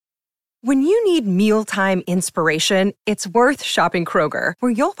When you need mealtime inspiration, it's worth shopping Kroger,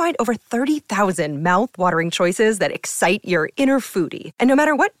 where you'll find over 30,000 mouth-watering choices that excite your inner foodie. And no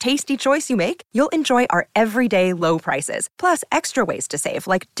matter what tasty choice you make, you'll enjoy our everyday low prices, plus extra ways to save,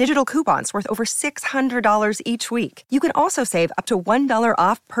 like digital coupons worth over $600 each week. You can also save up to $1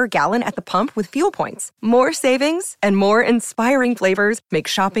 off per gallon at the pump with fuel points. More savings and more inspiring flavors make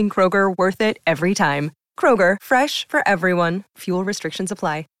shopping Kroger worth it every time. Kroger, fresh for everyone. Fuel restrictions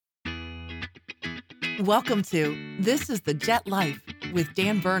apply. Welcome to This is the Jet Life with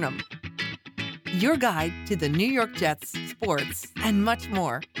Dan Burnham, your guide to the New York Jets, sports, and much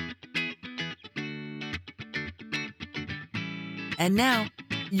more. And now,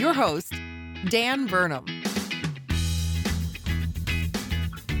 your host, Dan Burnham.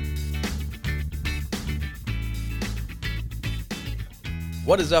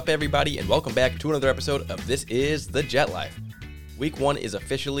 What is up, everybody, and welcome back to another episode of This is the Jet Life. Week 1 is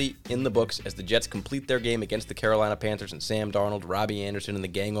officially in the books as the Jets complete their game against the Carolina Panthers and Sam Darnold, Robbie Anderson, and the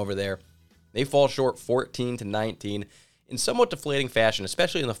gang over there. They fall short 14-19 in somewhat deflating fashion,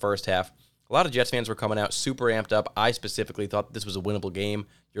 especially in the first half. A lot of Jets fans were coming out super amped up. I specifically thought this was a winnable game.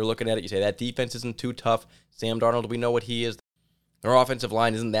 You're looking at it, you say, that defense isn't too tough. Sam Darnold, we know what he is. Their offensive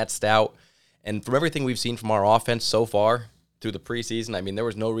line isn't that stout. And from everything we've seen from our offense so far through the preseason, I mean, there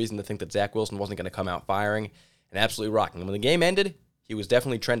was no reason to think that Zach Wilson wasn't going to come out firing and absolutely rocking. And when the game ended, he was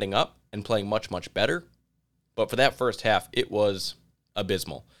definitely trending up and playing much, much better. But for that first half, it was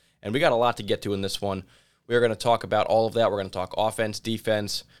abysmal. And we got a lot to get to in this one. We're going to talk about all of that. We're going to talk offense,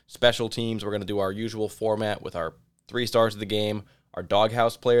 defense, special teams. We're going to do our usual format with our 3 stars of the game, our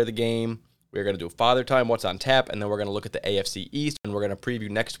doghouse player of the game. We're going to do Father Time, what's on tap, and then we're going to look at the AFC East, and we're going to preview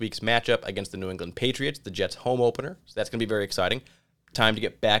next week's matchup against the New England Patriots, the Jets' home opener. So that's going to be very exciting. Time to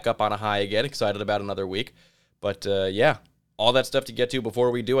get back up on a high again. Excited about another week. But, yeah, all that stuff to get to.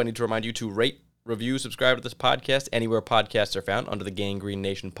 Before we do, I need to remind you to rate, review, subscribe to this podcast anywhere podcasts are found under the Gangrene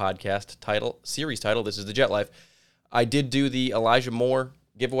Nation podcast series title. This is the Jet Life. I did do the Elijah Moore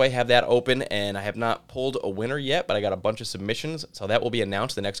giveaway, have that open, and I have not pulled a winner yet, but I got a bunch of submissions, so that will be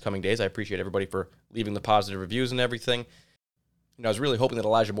announced the next coming days. I appreciate everybody for leaving the positive reviews and everything. You know, I was really hoping that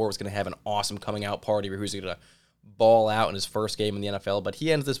Elijah Moore was going to have an awesome coming out party where he was going to ball out in his first game in the NFL, but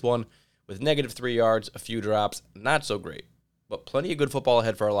he ends this one with -3 yards, a few drops, not so great. But plenty of good football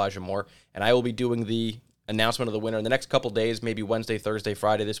ahead for Elijah Moore, and I will be doing the announcement of the winner in the next couple days, maybe Wednesday, Thursday,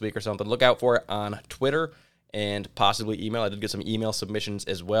 Friday this week or something. Look out for it on Twitter and possibly email. I did get some email submissions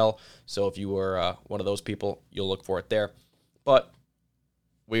as well, so if you were one of those people, you'll look for it there. But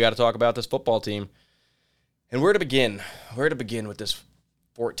we got to talk about this football team. And where to begin? Where to begin with this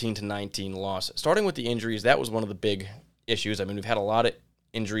 14-19 loss? Starting with the injuries, that was one of the big issues. I mean, we've had a lot of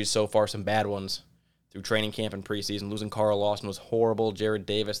injuries so far, some bad ones through training camp and preseason. Losing Carl Lawson was horrible. Jared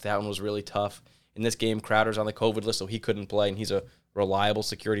Davis, that one was really tough. In this game, Crowder's on the COVID list, so he couldn't play, and he's a reliable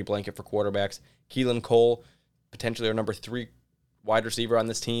security blanket for quarterbacks. Keelan Cole, potentially our number 3 wide receiver on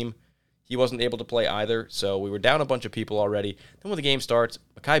this team, he wasn't able to play either, so we were down a bunch of people already. Then when the game starts,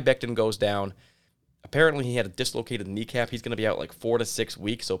 Mekhi Becton goes down. Apparently he had a dislocated kneecap. He's going to be out like 4 to 6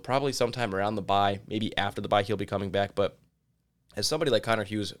 weeks, so probably sometime around the bye, maybe after the bye he'll be coming back. But as somebody like Connor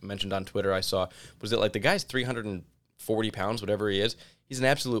Hughes mentioned on Twitter, I saw, was that like the guy's 340 pounds, whatever he is. He's an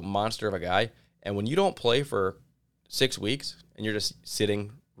absolute monster of a guy. And when you don't play for 6 weeks and you're just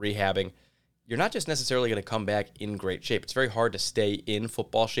sitting, rehabbing, you're not just necessarily going to come back in great shape. It's very hard to stay in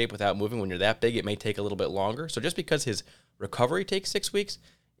football shape without moving. When you're that big, it may take a little bit longer. So just because his recovery takes 6 weeks,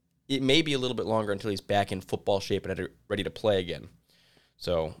 it may be a little bit longer until he's back in football shape and ready to play again.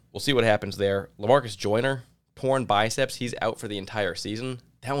 So we'll see what happens there. LaMarcus Joyner, torn biceps. He's out for the entire season.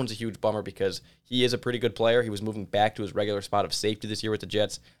 That one's a huge bummer because he is a pretty good player. He was moving back to his regular spot of safety this year with the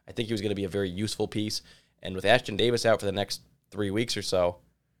Jets. I think he was going to be a very useful piece. And with Ashton Davis out for the next 3 weeks or so,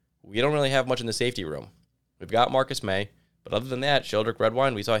 we don't really have much in the safety room. We've got Marcus May, but other than that, Sheldrick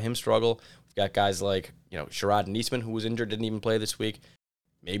Redwine, we saw him struggle. We've got guys like, Sherrod Niesman, who was injured, didn't even play this week.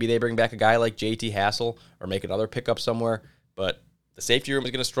 Maybe they bring back a guy like JT Hassel or make another pickup somewhere, but the safety room is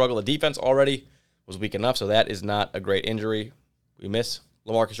going to struggle. The defense already was weak enough, so that is not a great injury. We miss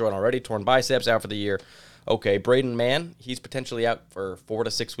LaMarcus Joyner already, torn biceps, out for the year. Okay, Braden Mann, he's potentially out for 4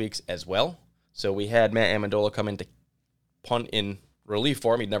 to 6 weeks as well. So we had Matt Amendola come in to punt in relief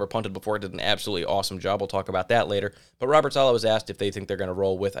for him. He'd never punted before. Did an absolutely awesome job. We'll talk about that later. But Robert Saleh was asked if they think they're going to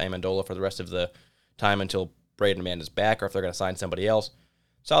roll with Amendola for the rest of the time until Braden Mann is back, or if they're going to sign somebody else.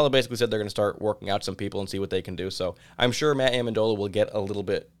 Saleh basically said they're going to start working out some people and see what they can do. So I'm sure Matt Amendola will get a little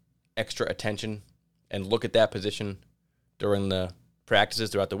bit extra attention and look at that position during the practices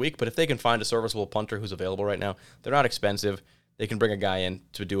throughout the week. But if they can find a serviceable punter who's available right now, they're not expensive. they can bring a guy in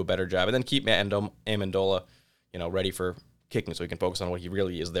to do a better job and then keep Matt Amendola, ready for kicking so he can focus on what he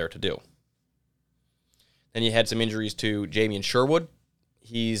really is there to do. Then you had some injuries to Jamie Sherwood.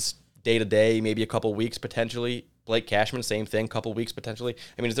 He's day-to-day, maybe a couple weeks potentially. Blake Cashman, same thing, couple weeks potentially.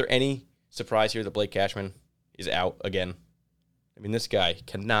 I mean, is there any surprise here that Blake Cashman is out again? I mean, this guy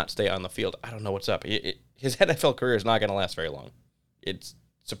cannot stay on the field. I don't know what's up. His NFL career is not going to last very long. It's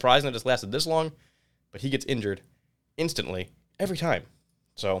surprising that it's lasted this long, but he gets injured instantly every time.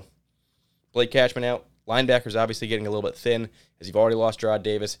 So, Blake Cashman out. Linebackers obviously getting a little bit thin, as you've already lost Gerard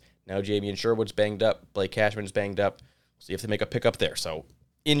Davis. Now Jamie Sherwood's banged up. Blake Cashman's banged up. We'll see if they make a pickup there. So,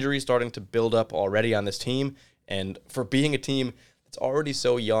 injuries starting to build up already on this team. And for being a team that's already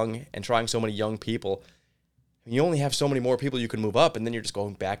so young and trying so many young people, you only have so many more people you can move up, and then you're just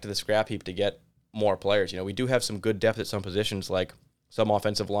going back to the scrap heap to get more players. We do have some good depth at some positions, like some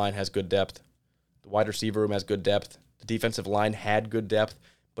offensive line has good depth. The wide receiver room has good depth. The defensive line had good depth,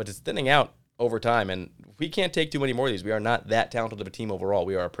 but it's thinning out over time, and we can't take too many more of these. We are not that talented of a team overall.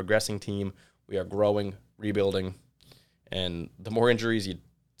 We are a progressing team. We are growing, rebuilding, and the more injuries you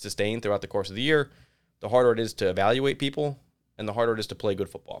sustain throughout the course of the year, the harder it is to evaluate people, and the harder it is to play good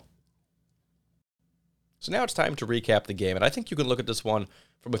football. So now it's time to recap the game, and I think you can look at this one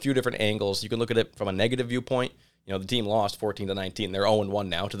from a few different angles. You can look at it from a negative viewpoint. The team lost 14-19. They're 0-1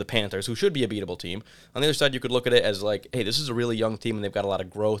 now to the Panthers, who should be a beatable team. On the other side, you could look at it as like, hey, this is a really young team, and they've got a lot of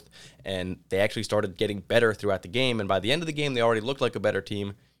growth, and they actually started getting better throughout the game, and by the end of the game, they already looked like a better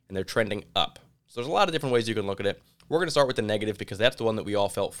team, and they're trending up. So there's a lot of different ways you can look at it. We're going to start with the negative because that's the one that we all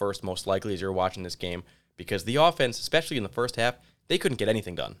felt first, most likely, as you're watching this game, because the offense, especially in the first half, they couldn't get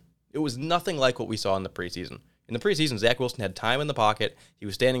anything done. It was nothing like what we saw in the preseason. In the preseason, Zach Wilson had time in the pocket. He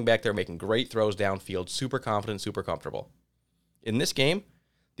was standing back there making great throws downfield, super confident, super comfortable. In this game,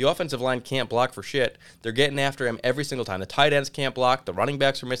 the offensive line can't block for shit. They're getting after him every single time. The tight ends can't block. The running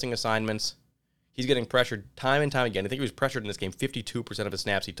backs are missing assignments. He's getting pressured time and time again. I think he was pressured in this game 52% of the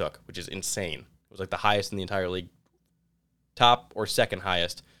snaps he took, which is insane. It was like the highest in the entire league. Top or second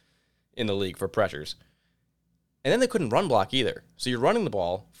highest in the league for pressures. And then they couldn't run block either. So you're running the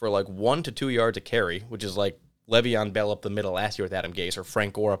ball for like 1 to 2 yards a carry, which is like Le'Veon Bell up the middle last year with Adam Gase, or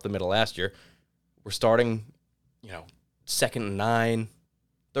Frank Gore up the middle last year. We're starting, 2nd and 9,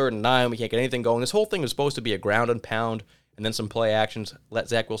 3rd and 9. We can't get anything going. This whole thing was supposed to be a ground and pound and then some play actions, let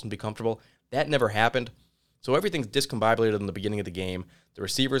Zach Wilson be comfortable. That never happened. So everything's discombobulated in the beginning of the game. The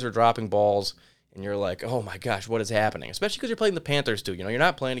receivers are dropping balls, and you're like, oh my gosh, what is happening? Especially because you're playing the Panthers too. You're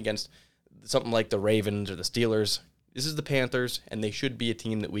not playing against something like the Ravens or the Steelers. This is the Panthers, and they should be a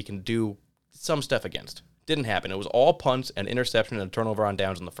team that we can do some stuff against. Didn't happen. It was all punts and interception and a turnover on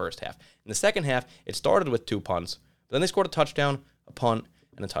downs in the first half. In the second half, it started with 2 punts, but then they scored a touchdown, a punt,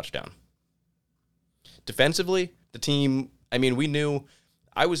 and a touchdown. Defensively, the team, we knew,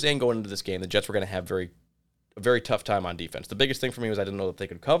 I was saying going into this game, the Jets were going to have a very tough time on defense. The biggest thing for me was I didn't know if they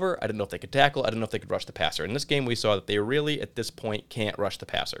could cover, I didn't know if they could tackle, I didn't know if they could rush the passer. In this game, we saw that they really, at this point, can't rush the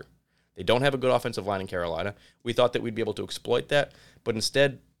passer. They don't have a good offensive line in Carolina. We thought that we'd be able to exploit that, but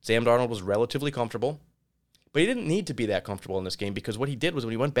instead, Sam Darnold was relatively comfortable. But he didn't need to be that comfortable in this game because what he did was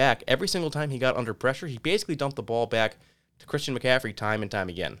when he went back, every single time he got under pressure, he basically dumped the ball back to Christian McCaffrey time and time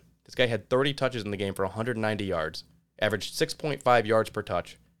again. This guy had 30 touches in the game for 190 yards, averaged 6.5 yards per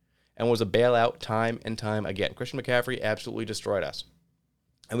touch, and was a bailout time and time again. Christian McCaffrey absolutely destroyed us.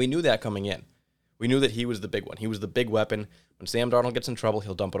 And we knew that coming in. We knew that he was the big one. He was the big weapon. When Sam Darnold gets in trouble,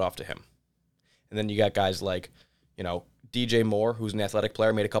 he'll dump it off to him. And then you got guys like, DJ Moore, who's an athletic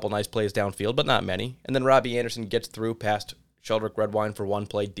player, made a couple nice plays downfield, but not many. And then Robbie Anderson gets through past Sheldrick Redwine for one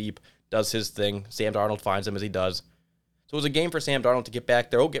play deep, does his thing. Sam Darnold finds him as he does. So it was a game for Sam Darnold to get back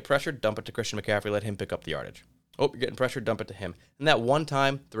there. Oh, get pressured, dump it to Christian McCaffrey, let him pick up the yardage. Oh, you're getting pressured, dump it to him. And that one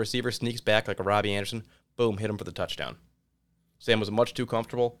time, the receiver sneaks back like a Robbie Anderson, boom, hit him for the touchdown. Sam was much too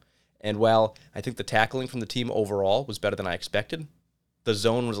comfortable. And while I think the tackling from the team overall was better than I expected, the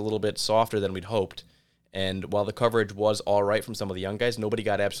zone was a little bit softer than we'd hoped. And while the coverage was all right from some of the young guys, nobody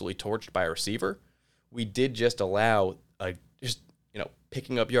got absolutely torched by a receiver. We did just allow,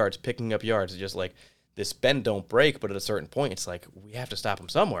 picking up yards. It's just like this bend don't break, but at a certain point, it's like we have to stop them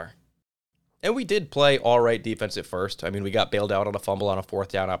somewhere. And we did play all right defense at first. We got bailed out on a fumble on a 4th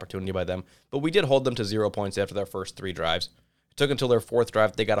down opportunity by them, but we did hold them to 0 points after their first 3 drives. It took until their 4th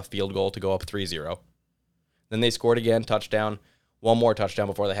drive, they got a field goal to go up 3-0. Then they scored again, touchdown. One more touchdown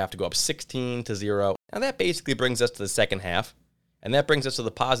before they have to go up 16-0. Now that basically brings us to the second half, and that brings us to the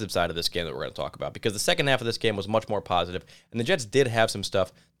positive side of this game that we're going to talk about, because the second half of this game was much more positive, and the Jets did have some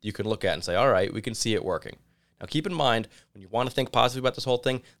stuff you can look at and say, all right, we can see it working. Now, keep in mind, when you want to think positively about this whole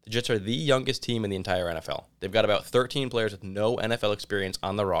thing, the Jets are the youngest team in the entire NFL. They've got about 13 players with no NFL experience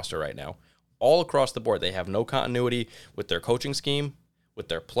on the roster right now. All across the board, they have no continuity with their coaching scheme, with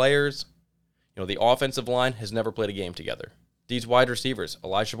their players. The offensive line has never played a game together. These wide receivers,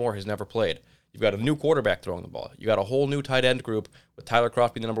 Elijah Moore has never played. You've got a new quarterback throwing the ball. You got a whole new tight end group with Tyler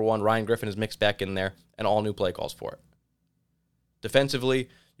Croft being the number one, Ryan Griffin is mixed back in there, and all new play calls for it. Defensively,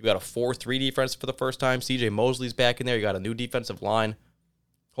 you've got a 4-3 defense for the first time. CJ Mosley's back in there. You got a new defensive line.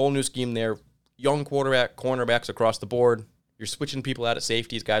 Whole new scheme there. Young cornerbacks across the board. You're switching people out at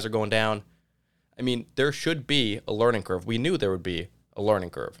safeties. Guys are going down. I mean, there should be a learning curve. We knew there would be a learning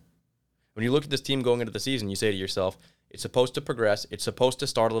curve. When you look at this team going into the season, you say to yourself, it's supposed to progress. It's supposed to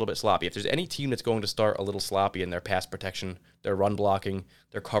start a little bit sloppy. If there's any team that's going to start a little sloppy in their pass protection, their run blocking,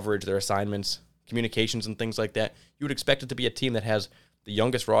 their coverage, their assignments, communications, and things like that, you would expect it to be a team that has the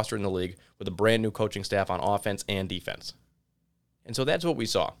youngest roster in the league with a brand new coaching staff on offense and defense. And so that's what we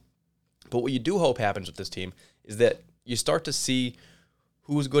saw. But what you do hope happens with this team is that you start to see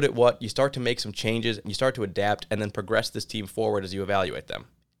who's good at what, you start to make some changes, and you start to adapt and then progress this team forward as you evaluate them.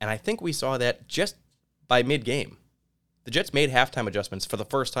 And I think we saw that just by mid-game. The Jets made halftime adjustments for the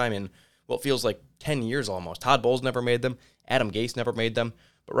first time in what feels like 10 years almost. Todd Bowles never made them, Adam Gase never made them,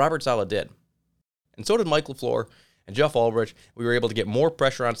 but Robert Saleh did. And so did Mike LaFleur and Jeff Ulbrich. We were able to get more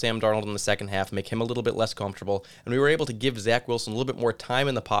pressure on Sam Darnold in the second half, make him a little bit less comfortable, and we were able to give Zach Wilson a little bit more time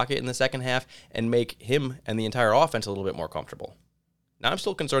in the pocket in the second half and make him and the entire offense a little bit more comfortable. Now, I'm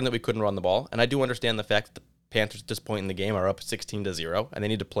still concerned that we couldn't run the ball, and I do understand the fact that the Panthers at this point in the game are up 16-0, and they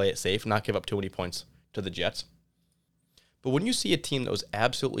need to play it safe, not give up too many points to the Jets. But when you see a team that was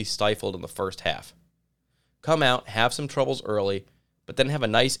absolutely stifled in the first half, come out, have some troubles early, but then have a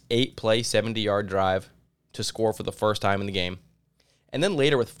nice 8-play, 70-yard drive to score for the first time in the game, and then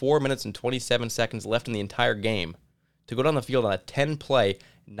later with 4 minutes and 27 seconds left in the entire game to go down the field on a 10-play,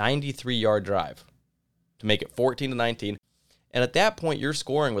 93-yard drive to make it 14-19, and at that point you're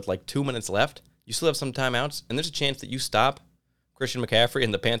scoring with like 2 minutes left, you still have some timeouts, and there's a chance that you stop Christian McCaffrey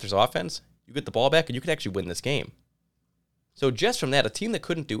and the Panthers offense, you get the ball back, and you could actually win this game. So just from that, a team that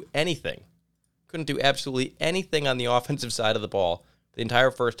couldn't do anything, couldn't do absolutely anything on the offensive side of the ball the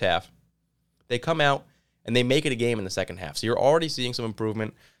entire first half, they come out and they make it a game in the second half. So you're already seeing some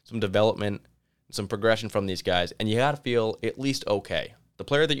improvement, some development, some progression from these guys, and you got to feel at least okay. The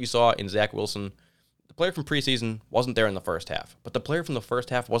player that you saw in Zach Wilson, the player from preseason wasn't there in the first half, but the player from the first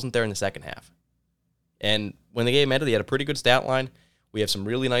half wasn't there in the second half. And when the game ended, he had a pretty good stat line. We have some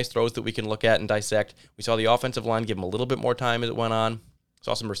really nice throws that we can look at and dissect. We saw the offensive line give him a little bit more time as it went on.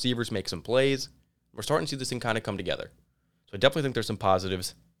 Saw some receivers make some plays. We're starting to see this thing kind of come together. So I definitely think there's some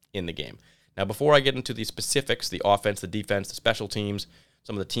positives in the game. Now, before I get into the specifics, the offense, the defense, the special teams,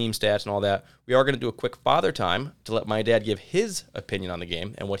 some of the team stats and all that, we are going to do a quick father time to let my dad give his opinion on the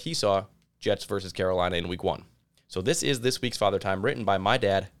game and what he saw Jets versus Carolina in Week 1. So this is this week's father time written by my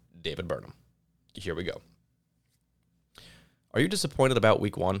dad, David Burnham. Here we go. Are you disappointed about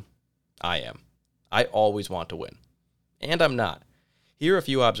Week 1? I am. I always want to win. And I'm not. Here are a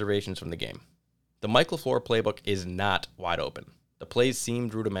few observations from the game. The Mike LaFleur playbook is not wide open. The plays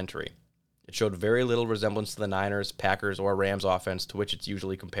seemed rudimentary. It showed very little resemblance to the Niners, Packers, or Rams offense to which it's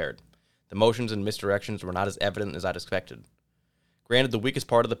usually compared. The motions and misdirections were not as evident as I'd expected. Granted, the weakest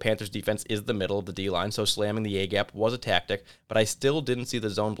part of the Panthers' defense is the middle of the D-line, so slamming the A-gap was a tactic, but I still didn't see the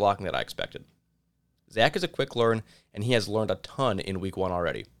zone blocking that I expected. Zach is a quick learn, and he has learned a ton in Week 1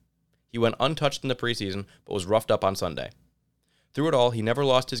 already. He went untouched in the preseason, but was roughed up on Sunday. Through it all, he never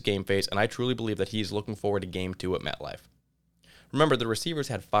lost his game face, and I truly believe that he's looking forward to Game 2 at MetLife. Remember, the receivers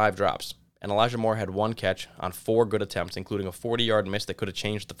had 5 drops, and Elijah Moore had 1 catch on 4 good attempts, including a 40-yard miss that could have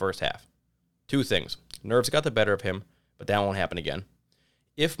changed the first half. 2 things. Nerves got the better of him, but that won't happen again.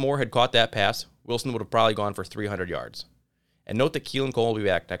 If Moore had caught that pass, Wilson would have probably gone for 300 yards. And note that Keelan Cole will be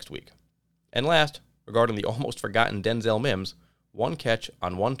back next week. And last, regarding the almost forgotten Denzel Mims, 1 catch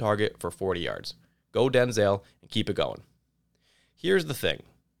on 1 target for 40 yards. Go Denzel and keep it going. Here's the thing.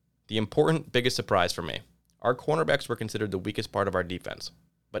 The important, biggest surprise for me. Our cornerbacks were considered the weakest part of our defense,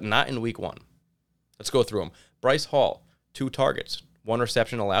 but not in Week 1. Let's go through them. Bryce Hall, 2 targets, 1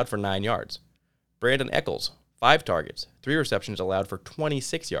 reception allowed for 9 yards. Brandon Echols, 5 targets, 3 receptions allowed for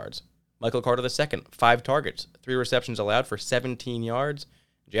 26 yards. Michael Carter II, 5 targets, 3 receptions allowed for 17 yards.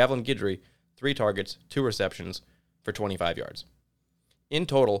 Javelin Guidry, 3 targets, 2 receptions for 25 yards. In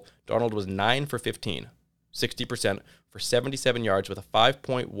total, Darnold was 9 for 15, 60% for 77 yards with a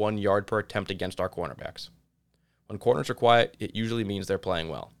 5.1 yard per attempt against our cornerbacks. When corners are quiet, it usually means they're playing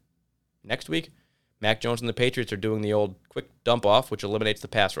well. Next week, Mac Jones and the Patriots are doing the old quick dump off, which eliminates the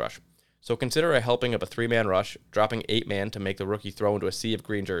pass rush. So consider a helping of a 3-man rush, dropping 8-man to make the rookie throw into a sea of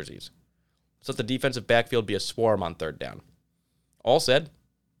green jerseys. So let the defensive backfield be a swarm on third down. All said,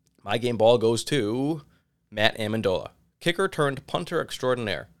 my game ball goes to Matt Amendola, kicker turned punter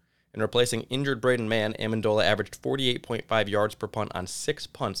extraordinaire. In replacing injured Braden Mann, Amendola averaged 48.5 yards per punt on 6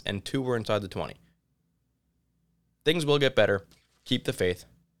 punts, and 2 were inside the 20. Things will get better. Keep the faith.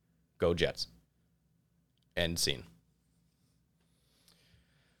 Go Jets. End scene.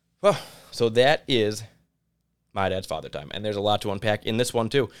 Well, so that is my dad's father time, and there's a lot to unpack in this one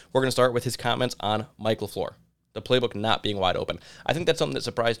too. We're going to start with his comments on Mike LaFleur, the playbook not being wide open. I think that's something that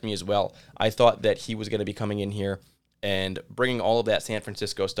surprised me as well. I thought that he was going to be coming in here and bringing all of that San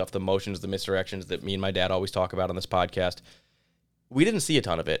Francisco stuff, the motions, the misdirections that me and my dad always talk about on this podcast. We didn't see a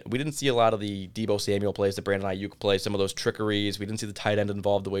ton of it. We didn't see a lot of the Deebo Samuel plays that Brandon Ayuk plays, some of those trickeries. We didn't see the tight end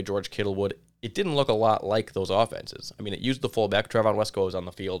involved the way George Kittle would. It didn't look a lot like those offenses. I mean, it used the fullback. Trevon Wesco was on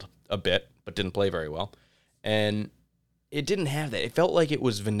the field a bit, but didn't play very well. And it didn't have that. It felt like it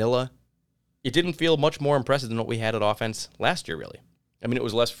was vanilla. It didn't feel much more impressive than what we had at offense last year, really. I mean, it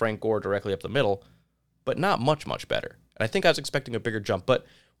was less Frank Gore directly up the middle, but not much better. And I think I was expecting a bigger jump, but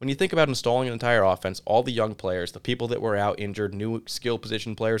when you think about installing an entire offense, all the young players, the people that were out injured, new skill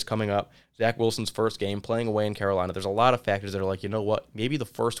position players coming up, Zach Wilson's first game, playing away in Carolina, there's a lot of factors that are like, you know what, maybe the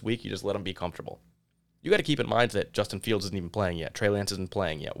first week you just let them be comfortable. You got to keep in mind that Justin Fields isn't even playing yet. Trey Lance isn't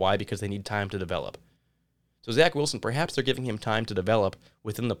playing yet. Why? Because they need time to develop. So Zach Wilson, perhaps they're giving him time to develop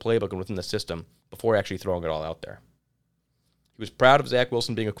within the playbook and within the system before actually throwing it all out there. He was proud of Zach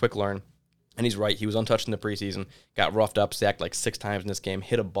Wilson being a quick learn. And he's right. He was untouched in the preseason, got roughed up, sacked like 6 times in this game,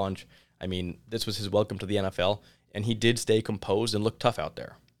 hit a bunch. I mean, this was his welcome to the NFL, and he did stay composed and look tough out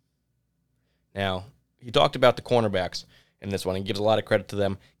there. Now, he talked about the cornerbacks in this one and gives a lot of credit to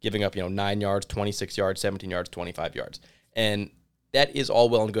them, giving up, 9 yards, 26 yards, 17 yards, 25 yards. And that is all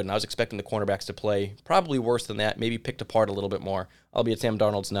well and good, and I was expecting the cornerbacks to play probably worse than that, maybe picked apart a little bit more, albeit Sam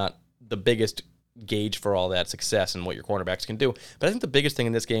Darnold's not the biggest gauge for all that success and what your cornerbacks can do. But I think the biggest thing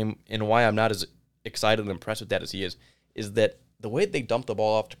in this game, and why I'm not as excited and impressed with that as he is that the way they dumped the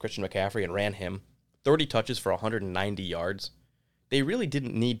ball off to Christian McCaffrey and ran him, 30 touches for 190 yards, they really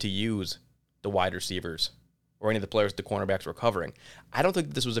didn't need to use the wide receivers or any of the players the cornerbacks were covering. I don't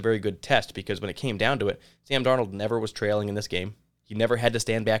think this was a very good test because when it came down to it, Sam Darnold never was trailing in this game. He never had to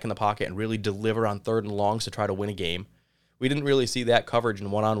stand back in the pocket and really deliver on 3rd and longs to try to win a game. We didn't really see that coverage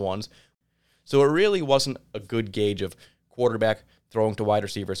in one-on-ones. So it really wasn't a good gauge of quarterback throwing to wide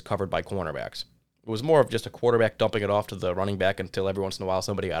receivers covered by cornerbacks. It was more of just a quarterback dumping it off to the running back until every once in a while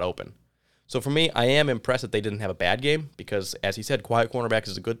somebody got open. So for me, I am impressed that they didn't have a bad game because, as he said, quiet cornerbacks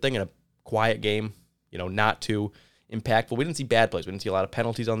is a good thing in a quiet game, not too impactful. We didn't see bad plays. We didn't see a lot of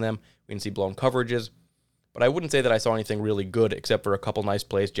penalties on them. We didn't see blown coverages. But I wouldn't say that I saw anything really good except for a couple nice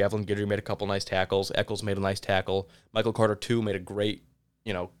plays. Javelin Guidry made a couple nice tackles. Eccles made a nice tackle. Michael Carter, too, made a great,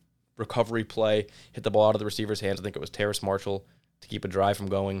 recovery play, hit the ball out of the receiver's hands. I think it was Terrace Marshall to keep a drive from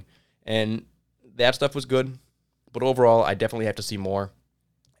going. And that stuff was good. But overall, I definitely have to see more.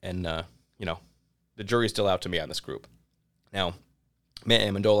 And, the jury's still out to me on this group. Now, Matt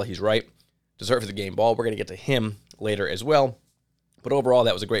Amendola, he's right. Deserves the game ball. We're going to get to him later as well. But overall,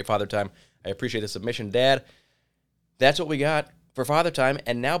 that was a great Father Time. I appreciate the submission, Dad. That's what we got for Father Time.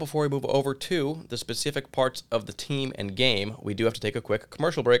 And now before we move over to the specific parts of the team and game, we do have to take a quick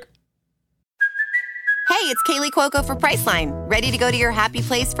commercial break. Hey, it's Kaylee Cuoco for Priceline. Ready to go to your happy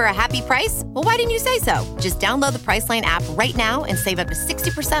place for a happy price? Well, why didn't you say so? Just download the Priceline app right now and save up to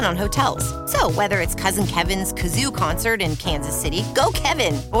 60% on hotels. So whether it's Cousin Kevin's Kazoo Concert in Kansas City, go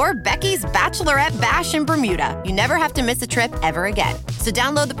Kevin, or Becky's Bachelorette Bash in Bermuda, you never have to miss a trip ever again. So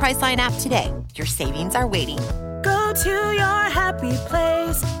download the Priceline app today. Your savings are waiting. Go to your happy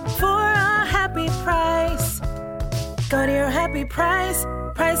place for a happy price. Go to your happy price,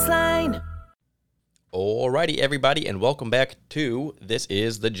 Priceline. Alrighty, everybody, and welcome back to This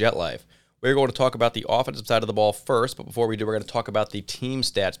is the Jet Life. We're going to talk about the offensive side of the ball first, but before we do, we're going to talk about the team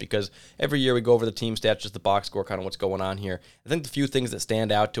stats, because every year we go over the team stats, just the box score, kind of what's going on here. I think the few things that stand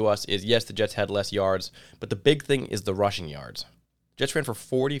out to us is, yes, the Jets had less yards, but the big thing is the rushing yards. Jets ran for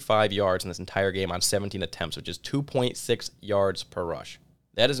 45 yards in this entire game on 17 attempts, which is 2.6 yards per rush.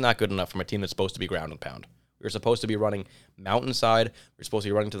 That is not good enough from a team that's supposed to be ground and pound. We were supposed to be running mountainside. We were supposed to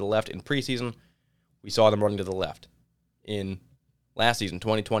be running to the left in preseason. We saw them running to the left. In last season,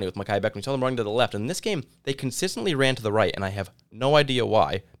 2020, with Mekhi Becton, we saw them running to the left. And in this game, they consistently ran to the right, and I have no idea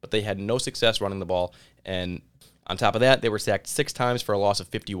why, but they had no success running the ball. And on top of that, they were sacked 6 times for a loss of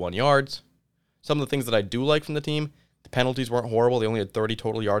 51 yards. Some of the things that I do like from the team, the penalties weren't horrible. They only had 30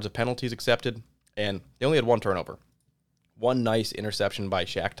 total yards of penalties accepted, and they only had 1 turnover. One nice interception by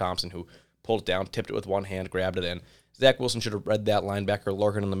Shaq Thompson, who pulled it down, tipped it with one hand, grabbed it in. Zach Wilson should have read that linebacker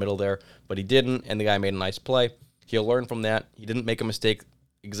lurking in the middle there, but he didn't, and the guy made a nice play. He'll learn from that. He didn't make a mistake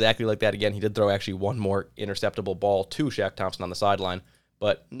exactly like that again. He did throw actually one more interceptable ball to Shaq Thompson on the sideline,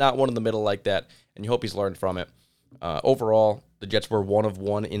 but not one in the middle like that, and you hope he's learned from it. Overall, the Jets were 1 of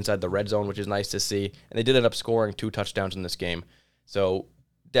 1 inside the red zone, which is nice to see, and they did end up scoring 2 touchdowns in this game. So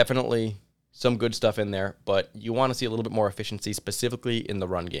definitely some good stuff in there, but you want to see a little bit more efficiency, specifically in the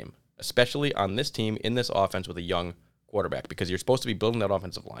run game, especially on this team, in this offense with a young quarterback, because you're supposed to be building that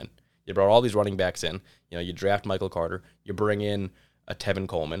offensive line. You brought all these running backs in. You draft Michael Carter. You bring in a Tevin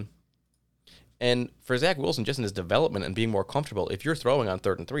Coleman. And for Zach Wilson, just in his development and being more comfortable, if you're throwing on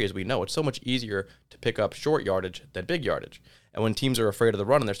 3rd and 3, as we know, it's so much easier to pick up short yardage than big yardage. And when teams are afraid of the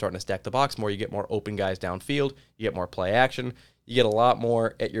run and they're starting to stack the box more, you get more open guys downfield. You get more play action. You get a lot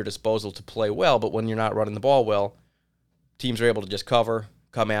more at your disposal to play well, but when you're not running the ball well, teams are able to just cover,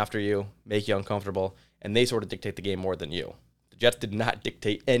 come after you, make you uncomfortable, and they sort of dictate the game more than you. The Jets did not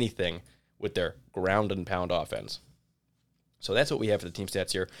dictate anything with their ground and pound offense. So that's what we have for the team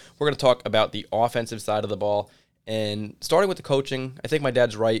stats here. We're going to talk about the offensive side of the ball, and starting with the coaching, I think my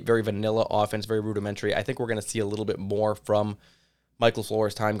dad's right, very vanilla offense, very rudimentary. I think we're going to see a little bit more from Michael LaFleur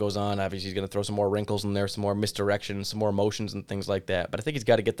as time goes on. Obviously, he's going to throw some more wrinkles in there, some more misdirection, some more motions and things like that. But I think he's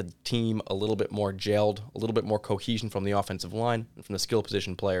got to get the team a little bit more gelled, a little bit more cohesion from the offensive line and from the skill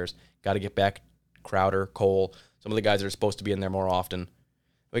position players. Got to get back Crowder, Cole, some of the guys that are supposed to be in there more often.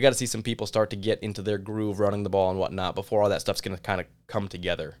 We got to see some people start to get into their groove running the ball and whatnot before all that stuff's going to kind of come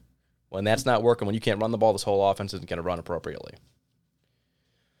together. When that's not working, when you can't run the ball, this whole offense isn't going to run appropriately.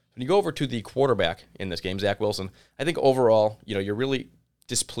 When you go over to the quarterback in this game, Zach Wilson, I think overall, you're really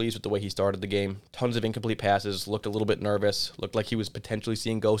displeased with the way he started the game. Tons of incomplete passes, looked a little bit nervous, looked like he was potentially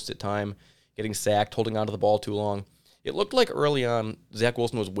seeing ghosts at time, getting sacked, holding onto the ball too long. It looked like early on, Zach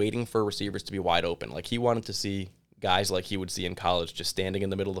Wilson was waiting for receivers to be wide open. Like he wanted to see guys like he would see in college just standing in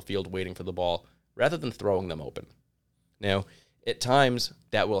the middle of the field waiting for the ball rather than throwing them open. Now, at times,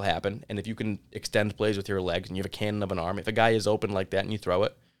 that will happen, and if you can extend plays with your legs and you have a cannon of an arm, if a guy is open like that and you throw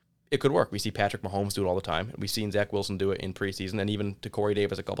it, it could work. We see Patrick Mahomes do it all the time, and we've seen Zach Wilson do it in preseason and even to Corey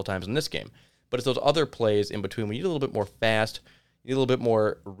Davis a couple times in this game. But it's those other plays in between. We need a little bit more fast, you need a little bit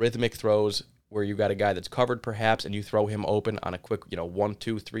more rhythmic throws where you got a guy that's covered perhaps and you throw him open on a quick 1,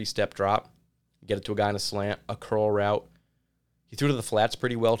 2, 3 step drop. Get it to a guy in a slant, a curl route. He threw to the flats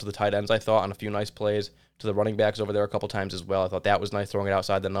pretty well to the tight ends, I thought, on a few nice plays. To the running backs over there a couple times as well. I thought that was nice, throwing it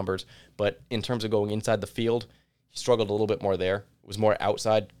outside the numbers. But in terms of going inside the field, he struggled a little bit more there. It was more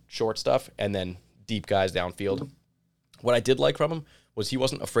outside short stuff and then deep guys downfield. What I did like from him was he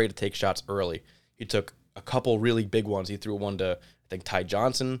wasn't afraid to take shots early. He took a couple really big ones. He threw one to, I think, Ty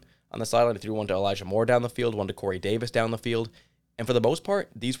Johnson on the sideline. He threw one to Elijah Moore down the field, one to Corey Davis down the field. And for the most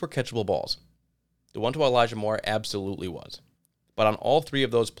part, these were catchable balls. The one to Elijah Moore absolutely was. But on all 3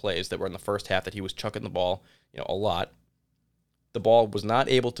 of those plays that were in the first half that he was chucking the ball, a lot, the ball was not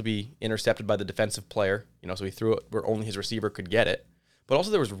able to be intercepted by the defensive player, so he threw it where only his receiver could get it. But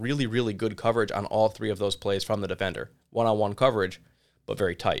also there was really, really good coverage on all 3 of those plays from the defender. One-on-one coverage, but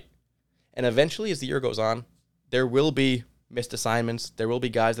very tight. And eventually, as the year goes on, there will be missed assignments. There will be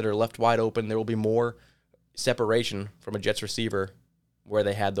guys that are left wide open. There will be more separation from a Jets receiver where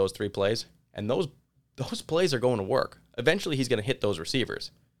they had those 3 plays. And those plays are going to work. Eventually, he's going to hit those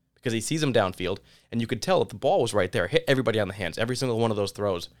receivers because he sees them downfield, and you could tell if the ball was right there, hit everybody on the hands. Every single one of those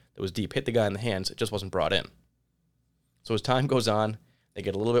throws that was deep hit the guy in the hands. It just wasn't brought in. So as time goes on, they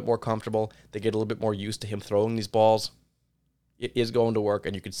get a little bit more comfortable. They get a little bit more used to him throwing these balls. It is going to work,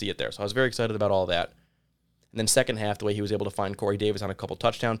 and you could see it there. So I was very excited about all that. And then second half, the way he was able to find Corey Davis on a couple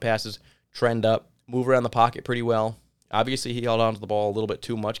touchdown passes, trend up, move around the pocket pretty well. Obviously, he held on to the ball a little bit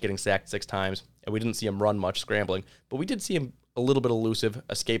too much, getting sacked 6 times, and we didn't see him run much, scrambling. But we did see him a little bit elusive,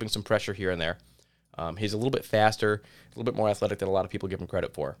 escaping some pressure here and there. He's a little bit faster, a little bit more athletic than a lot of people give him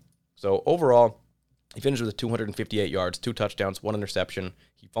credit for. So overall, he finished with 258 yards, 2 touchdowns, 1 interception.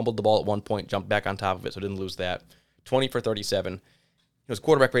 He fumbled the ball at one point, jumped back on top of it, so didn't lose that. 20 for 37. His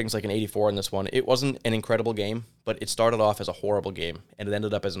quarterback rating's like an 84 in this one. It wasn't an incredible game, but it started off as a horrible game, and it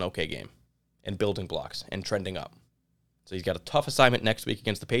ended up as an okay game, and building blocks, and trending up. So he's got a tough assignment next week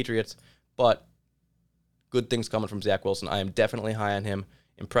against the Patriots, but good things coming from Zach Wilson. I am definitely high on him,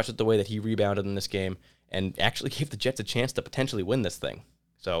 impressed with the way that he rebounded in this game, and actually gave the Jets a chance to potentially win this thing.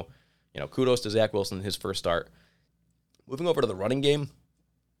 So, kudos to Zach Wilson in his first start. Moving over to the running game,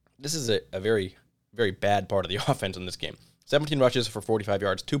 this is a very, very bad part of the offense in this game. 17 rushes for 45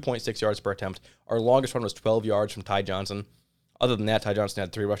 yards, 2.6 yards per attempt. Our longest run was 12 yards from Ty Johnson. Other than that, Ty Johnson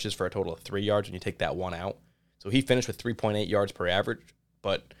had 3 rushes for a total of 3 yards when you take that one out. So he finished with 3.8 yards per average,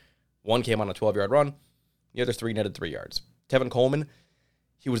 but one came on a 12-yard run. The other 3 netted 3 yards. Tevin Coleman,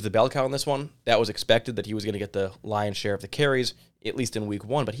 he was the bell cow in this one. That was expected that he was going to get the lion's share of the carries, at least in week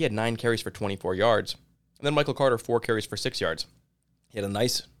 1, but he had 9 carries for 24 yards. And then Michael Carter, 4 carries for 6 yards. He had a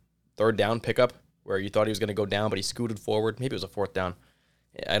nice third down pickup where you thought he was going to go down, but he scooted forward. Maybe it was a fourth down.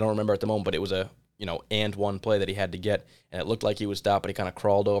 I don't remember at the moment, but it was a, and one play that he had to get, and it looked like he was stopped, but he kind of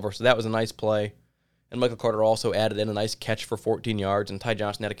crawled over. So that was a nice play. And Michael Carter also added in a nice catch for 14 yards, and Ty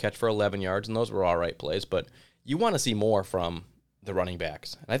Johnson had a catch for 11 yards, and those were all right plays. But you want to see more from the running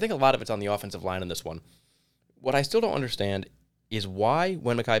backs. And I think a lot of it's on the offensive line in this one. What I still don't understand is why,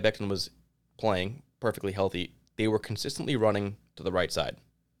 when Mekhi Becton was playing perfectly healthy, they were consistently running to the right side.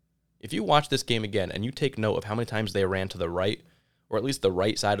 If you watch this game again and you take note of how many times they ran to the right, or at least the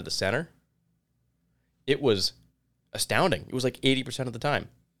right side of the center, it was astounding. It was like 80% of the time.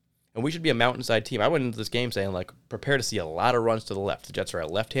 And we should be a mountainside team. I went into this game saying, prepare to see a lot of runs to the left. The Jets are a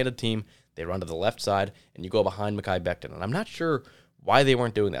left-handed team. They run to the left side, and you go behind Mekhi Becton. And I'm not sure why they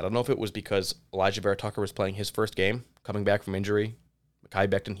weren't doing that. I don't know if it was because Elijah Vera Tucker was playing his first game, coming back from injury. Mekhi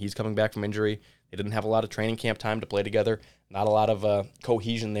Becton, he's coming back from injury. They didn't have a lot of training camp time to play together. Not a lot of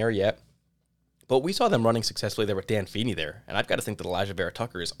cohesion there yet. But we saw them running successfully there with Dan Feeney there. And I've got to think that Elijah Vera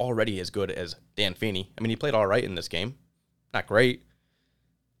Tucker is already as good as Dan Feeney. I mean, he played all right in this game. Not great.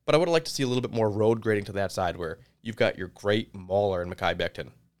 But I would have liked to see a little bit more road grading to that side where you've got your great mauler in Mekhi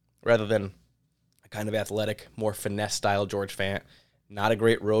Becton, rather than a kind of athletic, more finesse-style George Fant. Not a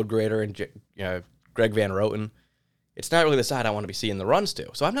great road grader in Greg Van Roten. It's not really the side I want to be seeing the runs to.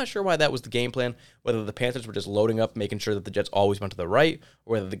 So I'm not sure why that was the game plan, whether the Panthers were just loading up, making sure that the Jets always went to the right,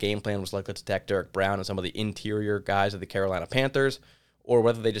 or whether the game plan was let's attack Derek Brown and some of the interior guys of the Carolina Panthers, or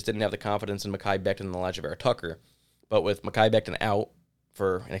whether they just didn't have the confidence in Mekhi Becton and Elijah Vera Tucker. But with Mekhi Becton out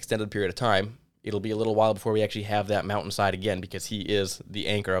for an extended period of time, it'll be a little while before we actually have that mountainside again, because he is the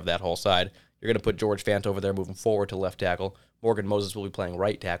anchor of that whole side. You're going to put George Fant over there moving forward to left tackle. Morgan Moses will be playing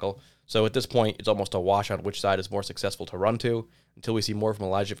right tackle. So at this point, it's almost a wash on which side is more successful to run to. Until we see more from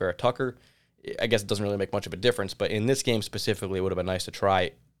Elijah Vera Tucker, I guess it doesn't really make much of a difference. But in this game specifically, it would have been nice to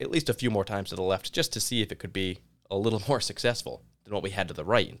try at least a few more times to the left just to see if it could be a little more successful than what we had to the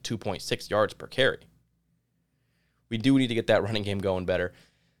right in 2.6 yards per carry. We do need to get that running game going better.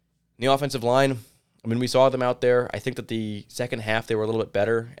 In the offensive line, I mean, we saw them out there. I think that the second half they were a little bit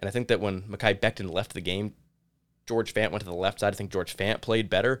better. And I think that when Mekhi Becton left the game, George Fant went to the left side. I think George Fant played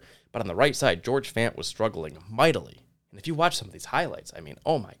better. But on the right side, George Fant was struggling mightily. And if you watch some of these highlights, I mean,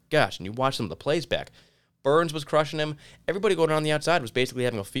 oh my gosh, and you watch some of the plays back, Burns was crushing him. Everybody going around the outside was basically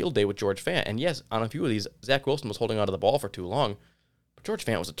having a field day with George Fant. And yes, on a few of these, Zach Wilson was holding onto the ball for too long. But George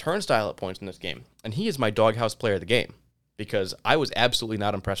Fant was a turnstile at points in this game. And he is my doghouse player of the game, because I was absolutely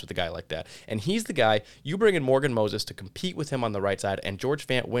not impressed with a guy like that. And he's the guy, you bring in Morgan Moses to compete with him on the right side, and George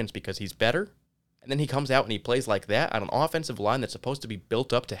Fant wins because he's better. And then he comes out and he plays like that on an offensive line that's supposed to be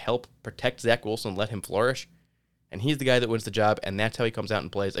built up to help protect Zach Wilson and let him flourish. And he's the guy that wins the job, and that's how he comes out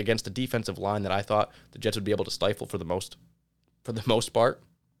and plays against a defensive line that I thought the Jets would be able to stifle for the most part.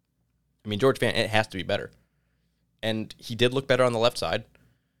 I mean, George Fant, it has to be better. And he did look better on the left side.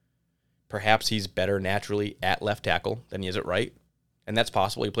 Perhaps he's better naturally at left tackle than he is at right. And that's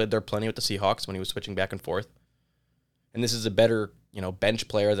possible. He played there plenty with the Seahawks when he was switching back and forth. And this is a better, bench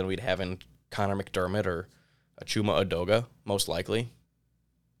player than we'd have in Connor McDermott or Achuma Odoga, most likely.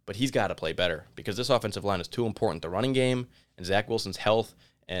 But he's got to play better because this offensive line is too important. The running game and Zach Wilson's health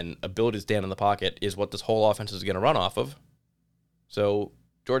and ability to stand in the pocket is what this whole offense is going to run off of. So,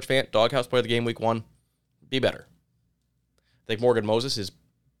 George Fant, doghouse player of the game week 1, be better. I think Morgan Moses is,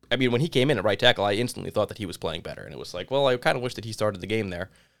 when he came in at right tackle, I instantly thought that he was playing better. And it was like, well, I kind of wish that he started the game there.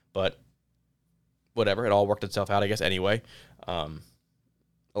 But whatever, it all worked itself out, I guess, anyway.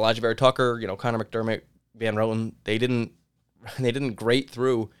 Elijah Vera Tucker, Connor McDermott, Van Roten, they didn't grate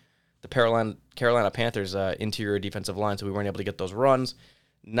through the Carolina Panthers' interior defensive line, so we weren't able to get those runs.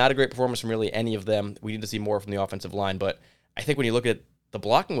 Not a great performance from really any of them. We need to see more from the offensive line, but I think when you look at the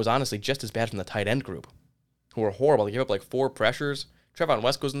blocking was honestly just as bad from the tight end group, who were horrible. They gave up 4 pressures. Trevon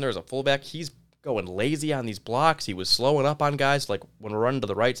West goes in there as a fullback. He's going lazy on these blocks. He was slowing up on guys. When we're running to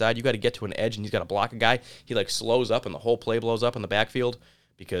the right side, you got to get to an edge, and he's got to block a guy. He slows up, and the whole play blows up in the backfield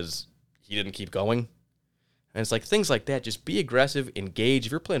because he didn't keep going. And it's things like that. Just be aggressive, engage.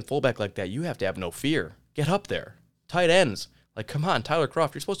 If you're playing fullback like that, you have to have no fear. Get up there. Tight ends. Come on, Tyler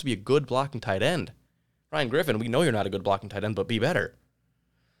Kroft, you're supposed to be a good blocking tight end. Ryan Griffin, we know you're not a good blocking tight end, but be better.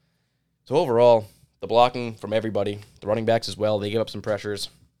 So overall, the blocking from everybody, the running backs as well, they give up some pressures.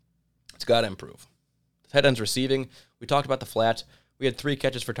 It's got to improve. The tight ends receiving, we talked about the flat. We had 3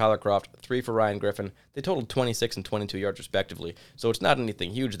 catches for Tyler Kroft, 3 for Ryan Griffin. They totaled 26 and 22 yards respectively, so it's not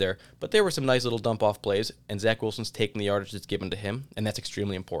anything huge there, but there were some nice little dump-off plays, and Zach Wilson's taking the yardage that's given to him, and that's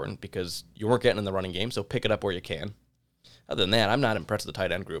extremely important because you weren't getting in the running game, so pick it up where you can. Other than that, I'm not impressed with the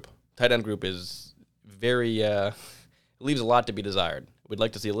tight end group. Tight end group is very, leaves a lot to be desired. We'd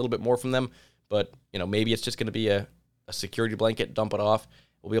like to see a little bit more from them, but, maybe it's just going to be a security blanket, dump it off.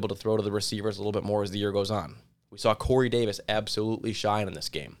 We'll be able to throw to the receivers a little bit more as the year goes on. We saw Corey Davis absolutely shine in this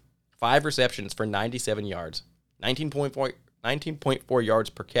game. 5 receptions for 97 yards, 19.4 yards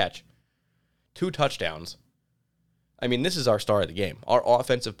per catch, 2 touchdowns. I mean, this is our star of the game. Our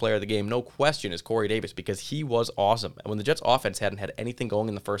offensive player of the game, no question, is Corey Davis because he was awesome. And when the Jets' offense hadn't had anything going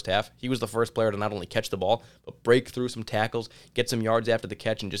in the first half, he was the first player to not only catch the ball, but break through some tackles, get some yards after the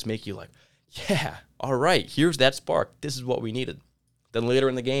catch, and just make you like, yeah, all right, here's that spark. This is what we needed. Then later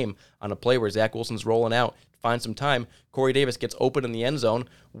in the game, on a play where Zach Wilson's rolling out, finds some time, Corey Davis gets open in the end zone,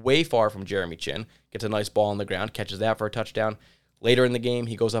 way far from Jeremy Chin, gets a nice ball on the ground, catches that for a touchdown. Later in the game,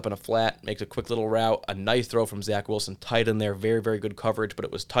 he goes up in a flat, makes a quick little route, a nice throw from Zach Wilson, tight in there, very, very good coverage, but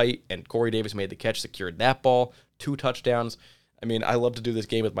it was tight, and Corey Davis made the catch, secured that ball, 2 touchdowns. I mean, I love to do this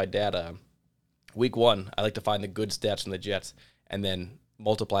game with my dad. Week 1, I like to find the good stats from the Jets, and then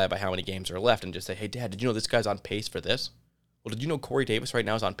multiply it by how many games are left, and just say, hey, Dad, did you know this guy's on pace for this? Well, did you know Corey Davis right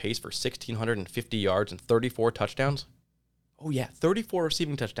now is on pace for 1,650 yards and 34 touchdowns? Oh, yeah, 34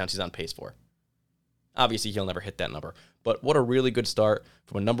 receiving touchdowns he's on pace for. Obviously, he'll never hit that number, but what a really good start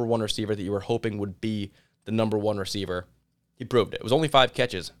from a number 1 receiver that you were hoping would be the number 1 receiver. He proved it. It was only 5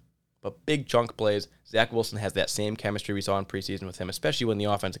 catches, but big chunk plays. Zach Wilson has that same chemistry we saw in preseason with him, especially when the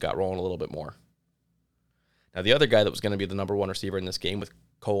offense got rolling a little bit more. Now, the other guy that was going to be the number 1 receiver in this game with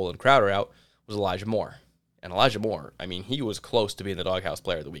Cole and Crowder out was Elijah Moore. And Elijah Moore, I mean, he was close to being the doghouse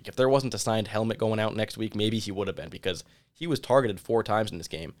player of the week. If there wasn't a signed helmet going out next week, maybe he would have been because he was targeted 4 times in this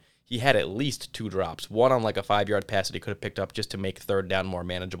game. He had at least 2 drops, one on like a 5-yard pass that he could have picked up just to make third down more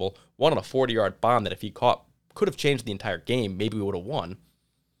manageable, one on a 40-yard bomb that if he caught could have changed the entire game. Maybe we would have won.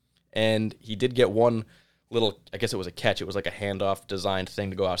 And he did get one little, I guess it was a catch. It was like a handoff designed thing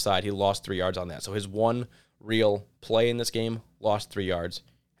to go outside. He lost 3 yards on that. So his one real play in this game lost 3 yards.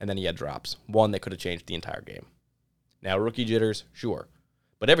 And then he had drops, one that could have changed the entire game. Now, rookie jitters, sure.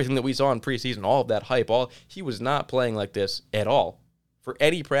 But everything that we saw in preseason, all of that hype, he was not playing like this at all for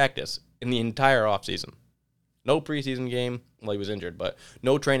any practice in the entire offseason. No preseason game, well, he was injured, but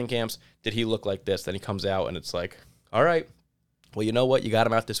no training camps did he look like this. Then he comes out, and it's like, all right, well, you know what? You got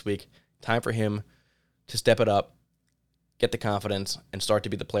him out this week. Time for him to step it up, get the confidence, and start to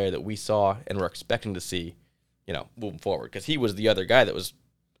be the player that we saw and were expecting to see, moving forward. Because he was the other guy that was,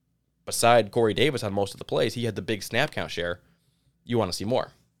 beside Corey Davis on most of the plays, he had the big snap count share. You want to see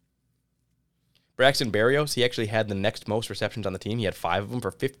more. Braxton Berrios, he actually had the next most receptions on the team. He had 5 of them for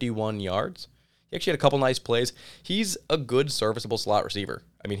 51 yards. He actually had a couple nice plays. He's a good, serviceable slot receiver.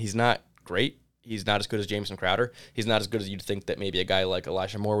 I mean, he's not great. He's not as good as Jamison Crowder. He's not as good as you'd think that maybe a guy like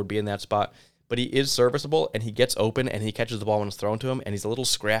Elijah Moore would be in that spot. But he is serviceable, and he gets open, and he catches the ball when it's thrown to him, and he's a little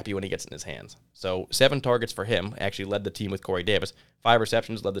scrappy when he gets in his hands. So 7 targets for him, actually led the team with Corey Davis. 5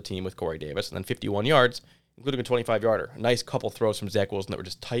 receptions led the team with Corey Davis, and then 51 yards, including a 25-yarder. A nice couple throws from Zach Wilson that were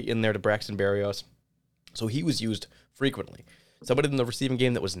just tight in there to Braxton Berrios. So he was used frequently. Somebody in the receiving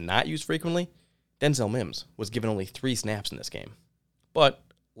game that was not used frequently, Denzel Mims, was given only 3 snaps in this game. But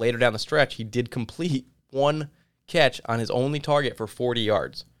later down the stretch, he did complete 1 catch on his only target for 40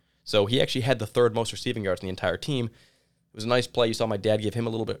 yards. So he actually had the 3rd most receiving yards in the entire team. It was a nice play. You saw my dad give him a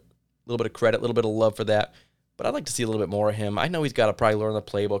little bit of credit, a little bit of love for that. But I'd like to see a little bit more of him. I know he's got to probably learn the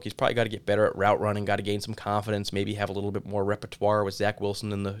playbook. He's probably got to get better at route running, got to gain some confidence, maybe have a little bit more repertoire with Zach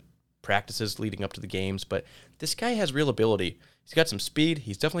Wilson in the practices leading up to the games. But this guy has real ability. He's got some speed.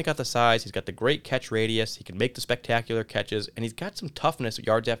 He's definitely got the size. He's got the great catch radius. He can make the spectacular catches. And he's got some toughness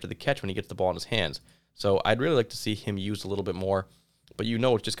yards after the catch when he gets the ball in his hands. So I'd really like to see him used a little bit more. But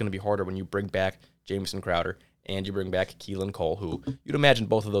it's just going to be harder when you bring back Jamison Crowder and you bring back Keelan Cole, who you'd imagine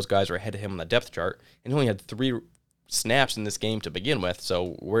both of those guys are ahead of him on the depth chart. And he only had 3 snaps in this game to begin with,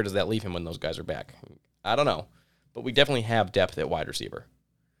 so where does that leave him when those guys are back? I don't know. But we definitely have depth at wide receiver.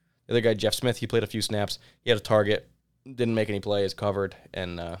 The other guy, Jeff Smith, he played a few snaps. He had a target, didn't make any plays, covered,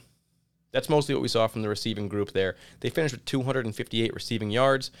 and that's mostly what we saw from the receiving group there. They finished with 258 receiving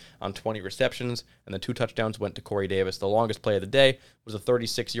yards on 20 receptions, and the 2 touchdowns went to Corey Davis. The longest play of the day was a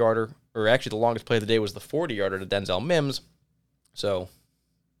 36-yarder, or actually the longest play of the day was the 40-yarder to Denzel Mims. So,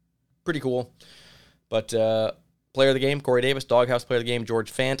 pretty cool. But player of the game, Corey Davis. Doghouse player of the game,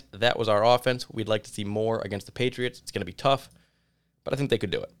 George Fant. That was our offense. We'd like to see more against the Patriots. It's going to be tough, but I think they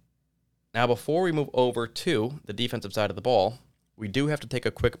could do it. Now, before we move over to the defensive side of the ball, we do have to take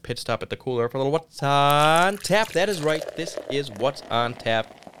a quick pit stop at the cooler for a little What's on Tap. That is right, this is What's on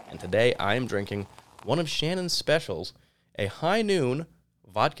Tap, and today I am drinking one of Shannon's specials, a High Noon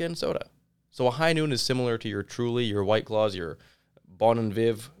vodka and soda. So a High Noon is similar to your Truly, your White Claws, your Bon and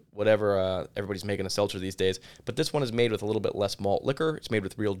Viv, whatever everybody's making a seltzer these days. But this one is made with a little bit less malt liquor. It's made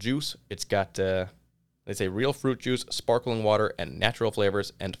with real juice. It's got, they say, real fruit juice, sparkling water, and natural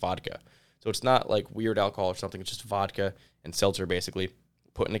flavors, and vodka. So it's not like weird alcohol or something. It's just vodka and seltzer, basically,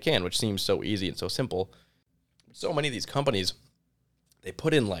 put in a can, which seems so easy and so simple. So many of these companies, they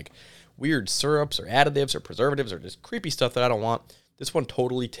put in, like, weird syrups or additives or preservatives or just creepy stuff that I don't want. This one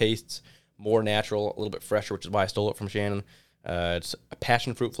totally tastes more natural, a little bit fresher, which is why I stole it from Shannon. It's a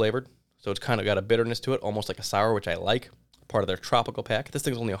passion fruit flavored, so it's kind of got a bitterness to it, almost like a sour, which I like. Part of their tropical pack. This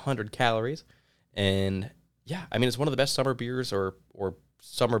thing's only 100 calories, and yeah, I mean, it's one of the best summer beers or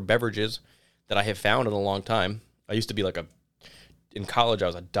summer beverages that I have found in a long time. I used to be in college, I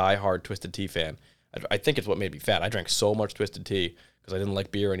was a diehard Twisted Tea fan. I think it's what made me fat. I drank so much Twisted Tea because I didn't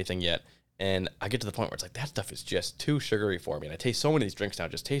like beer or anything yet. And I get to the point where it's like, that stuff is just too sugary for me. And I taste so many of these drinks now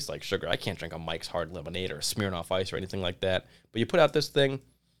just taste like sugar. I can't drink a Mike's Hard Lemonade or a Smirnoff Ice or anything like that. But you put out this thing,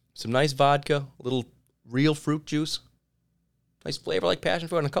 some nice vodka, a little real fruit juice, nice flavor like passion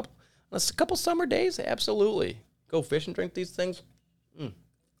fruit, and a couple summer days, absolutely. Go fish and drink these things.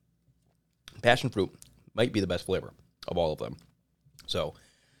 Passion fruit might be the best flavor of all of them. So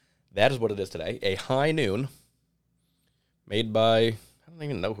that is what it is today. A High Noon made by... I don't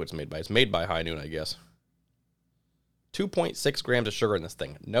even know who it's made by. It's made by High Noon, I guess. 2.6 grams of sugar in this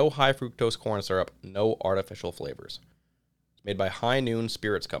thing. No high fructose corn syrup. No artificial flavors. It's made by High Noon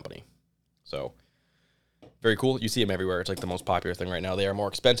Spirits Company. So, very cool. You see them everywhere. It's like the most popular thing right now. They are more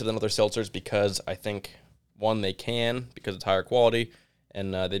expensive than other seltzers because I think, one, they can because it's higher quality,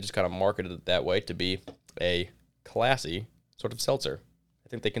 and they just kind of marketed it that way to be a classy sort of seltzer. I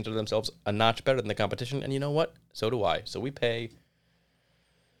think they consider themselves a notch better than the competition, and you know what? So do I. So we pay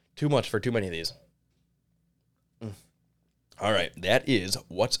too much for too many of these. All right, that is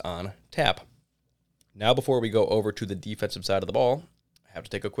What's on Tap. Now, before we go over to the defensive side of the ball, I have to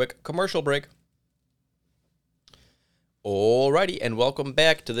take a quick commercial break. Alrighty, and welcome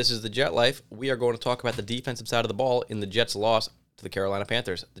back to This is the Jet Life. We are going to talk about the defensive side of the ball in the Jets' loss to the Carolina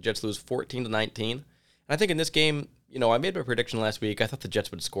Panthers. The Jets lose 14-19. And I think in this game, I made my prediction last week. I thought the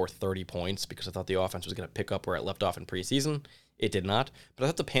Jets would score 30 points because I thought the offense was going to pick up where it left off in preseason. It did not, but I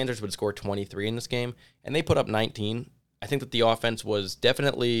thought the Panthers would score 23 in this game, and they put up 19. I think that the offense was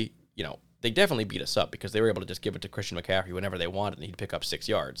definitely, they definitely beat us up because they were able to just give it to Christian McCaffrey whenever they wanted, and he'd pick up 6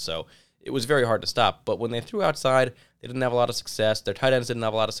 yards. So it was very hard to stop, but when they threw outside, they didn't have a lot of success. Their tight ends didn't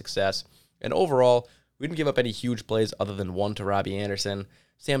have a lot of success, and overall, we didn't give up any huge plays other than one to Robbie Anderson.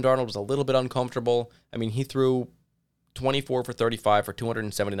 Sam Darnold was a little bit uncomfortable. I mean, he threw 24 for 35 for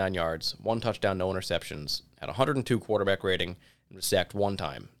 279 yards, 1 touchdown, no interceptions, had 102 quarterback rating, and was sacked 1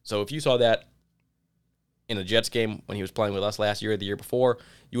 time. So if you saw that in a Jets game when he was playing with us last year or the year before,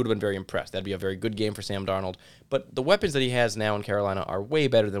 you would have been very impressed. That'd be a very good game for Sam Darnold. But the weapons that he has now in Carolina are way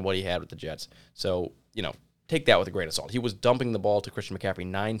better than what he had with the Jets. So, take that with a grain of salt. He was dumping the ball to Christian McCaffrey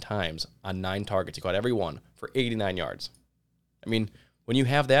 9 times on 9 targets. He caught every one for 89 yards. I mean, when you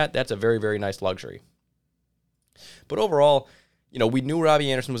have that, that's a very, very nice luxury. But overall, we knew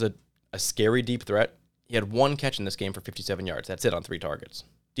Robbie Anderson was a scary deep threat. He had 1 catch in this game for 57 yards. That's it on 3 targets.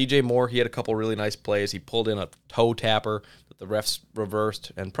 DJ Moore, he had a couple really nice plays. He pulled in a toe tapper that the refs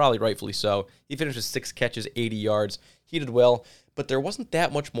reversed, and probably rightfully so. He finished with 6 catches, 80 yards. He did well, but there wasn't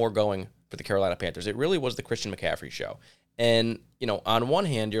that much more going for the Carolina Panthers. It really was the Christian McCaffrey show. And, on one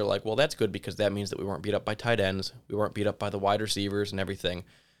hand, you're like, well, that's good because that means that we weren't beat up by tight ends. We weren't beat up by the wide receivers and everything.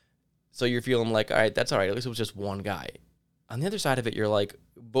 So you're feeling like, all right, that's all right. At least it was just one guy. On the other side of it, you're like,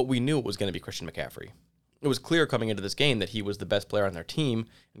 but we knew it was going to be Christian McCaffrey. It was clear coming into this game that he was the best player on their team,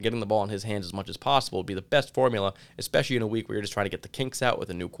 and getting the ball in his hands as much as possible would be the best formula, especially in a week where you're just trying to get the kinks out with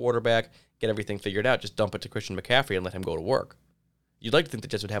a new quarterback, get everything figured out, just dump it to Christian McCaffrey and let him go to work. You'd like to think the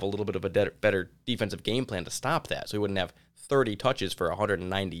Jets would have a little bit of a better defensive game plan to stop that, so he wouldn't have 30 touches for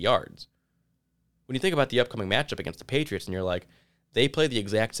 190 yards. When you think about the upcoming matchup against the Patriots, and you're like, they play the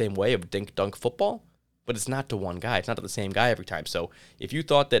exact same way of dink-dunk football, but it's not to one guy. It's not to the same guy every time. So if you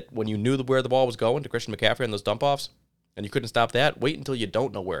thought that when you knew where the ball was going to Christian McCaffrey on those dump-offs, and you couldn't stop that, wait until you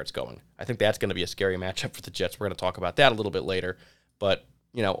don't know where it's going. I think that's going to be a scary matchup for the Jets. We're going to talk about that a little bit later. But,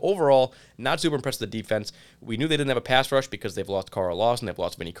 overall, not super impressed with the defense. We knew they didn't have a pass rush because they've lost Carl Lawson, they've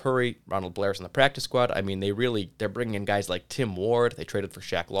lost Vinny Curry, Ronald Blair's in the practice squad. I mean, they're bringing in guys like Tim Ward. They traded for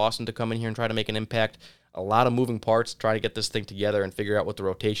Shaq Lawson to come in here and try to make an impact. A lot of moving parts, trying to get this thing together and figure out what the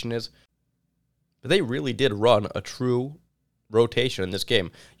rotation is. But they really did run a true rotation in this game.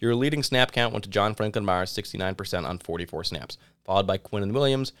 Your leading snap count went to John Franklin Myers, 69% on 44 snaps, followed by Quinnen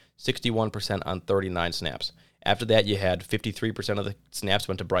Williams, 61% on 39 snaps. After that, you had 53% of the snaps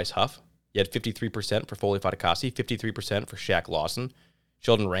went to Bryce Huff. You had 53% for Foley Fatukasi, 53% for Shaq Lawson.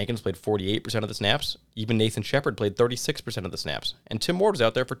 Sheldon Rankins played 48% of the snaps. Even Nathan Shepard played 36% of the snaps. And Tim Ward was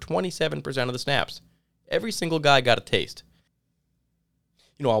out there for 27% of the snaps. Every single guy got a taste.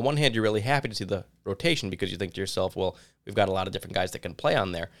 You know, on one hand, you're really happy to see the rotation because you think to yourself, well, we've got a lot of different guys that can play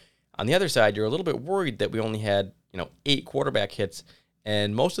on there. On the other side, you're a little bit worried that we only had, 8 quarterback hits,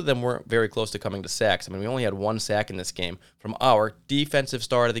 and most of them weren't very close to coming to sacks. I mean, we only had 1 sack in this game from our defensive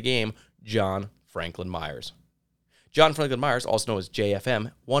star of the game, John Franklin Myers. John Franklin Myers, also known as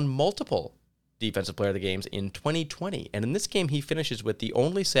JFM, won multiple Defensive Player of the Games in 2020, and in this game, he finishes with the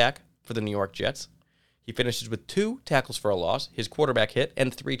only sack for the New York Jets. He finishes with 2 tackles for a loss, his quarterback hit,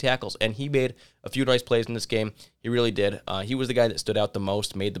 and 3 tackles. And he made a few nice plays in this game. He really did. He was the guy that stood out the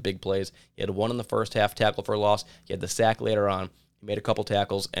most, made the big plays. He had 1 in the first half, tackle for a loss. He had the sack later on. He made a couple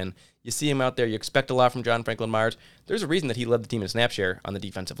tackles. And you see him out there. You expect a lot from John Franklin Myers. There's a reason that he led the team in snap share on the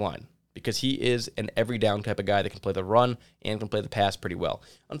defensive line, because he is an every down type of guy that can play the run and can play the pass pretty well.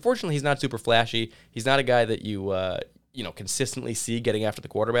 Unfortunately, he's not super flashy. He's not a guy that you consistently see getting after the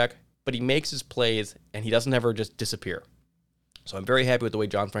quarterback. But he makes his plays, and he doesn't ever just disappear. So I'm very happy with the way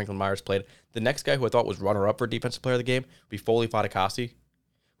John Franklin Myers played. The next guy who I thought was runner-up for Defensive Player of the Game would be Foley Fatukasi.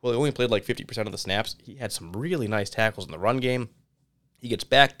 Well, he only played like 50% of the snaps. He had some really nice tackles in the run game. He gets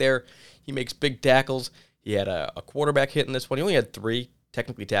back there. He makes big tackles. He had a quarterback hit in this one. He only had 3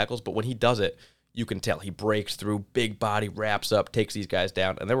 technically tackles, but when he does it, you can tell. He breaks through, big body, wraps up, takes these guys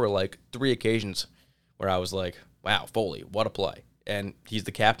down. And there were like 3 occasions where I was like, wow, Foley, what a play. And he's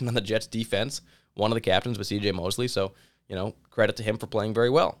the captain on the Jets defense. One of the captains was C.J. Mosley, so, credit to him for playing very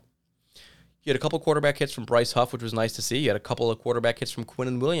well. You had a couple quarterback hits from Bryce Huff, which was nice to see. You had a couple of quarterback hits from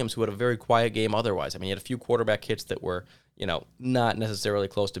Quinnen Williams, who had a very quiet game otherwise. I mean, he had a few quarterback hits that were, not necessarily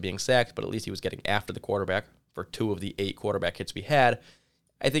close to being sacked, but at least he was getting after the quarterback for 2 of the 8 quarterback hits we had.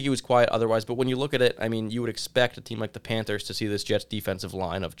 I think he was quiet otherwise, but when you look at it, I mean, you would expect a team like the Panthers to see this Jets defensive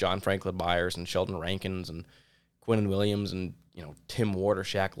line of John Franklin Myers and Sheldon Rankins and Quinnen Williams and, Tim Ward or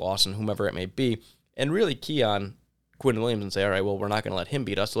Shaq Lawson, whomever it may be, and really key on Quinnen Williams and say, all right, well, we're not going to let him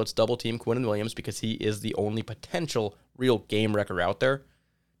beat us, so let's double team Quinnen Williams because he is the only potential real game wrecker out there.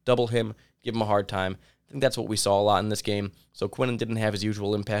 Double him, give him a hard time. I think that's what we saw a lot in this game. So Quinnen didn't have his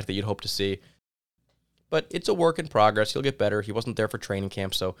usual impact that you'd hope to see. But it's a work in progress. He'll get better. He wasn't there for training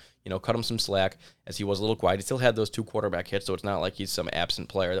camp, so, cut him some slack as he was a little quiet. He still had those 2 quarterback hits, so it's not like he's some absent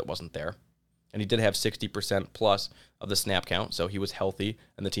player that wasn't there. And he did have 60% plus of the snap count, so he was healthy,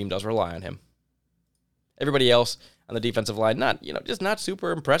 and the team does rely on him. Everybody else on the defensive line, just not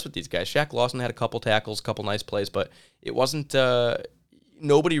super impressed with these guys. Shaq Lawson had a couple tackles, a couple nice plays, but it wasn't,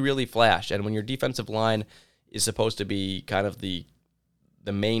 nobody really flashed. And when your defensive line is supposed to be kind of the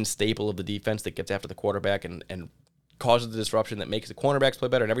main staple of the defense that gets after the quarterback and causes the disruption that makes the cornerbacks play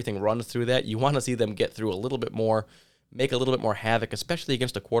better and everything runs through that, you want to see them get through a little bit more, make a little bit more havoc, especially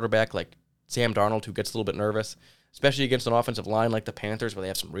against a quarterback like Sam Darnold, who gets a little bit nervous, especially against an offensive line like the Panthers, where they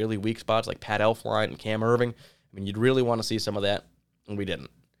have some really weak spots like Pat Elflein and Cam Irving. I mean, you'd really want to see some of that, and we didn't.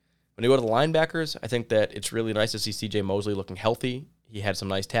 When you go to the linebackers, I think that it's really nice to see C.J. Mosley looking healthy. He had some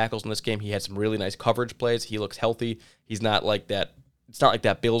nice tackles in this game. He had some really nice coverage plays. He looks healthy. He's not like that. It's not like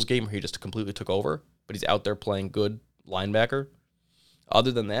that Bills game where he just completely took over, but he's out there playing good linebacker.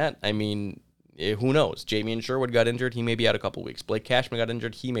 Other than that, I mean, who knows? Jamian Sherwood got injured. He may be out a couple weeks. Blake Cashman got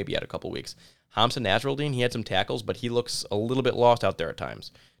injured. He may be out a couple weeks. Hamza Nasruddin, he had some tackles, but he looks a little bit lost out there at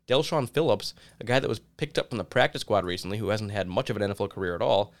times. Delshon Phillips, a guy that was picked up from the practice squad recently, who hasn't had much of an NFL career at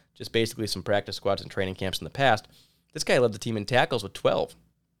all, just basically some practice squads and training camps in the past. This guy led the team in tackles with 12.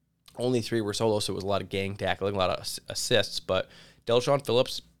 Only 3 were solo, so it was a lot of gang tackling, a lot of assists, but Delshon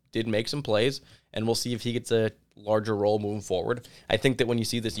Phillips did make some plays, and we'll see if he gets a larger role moving forward. I think that when you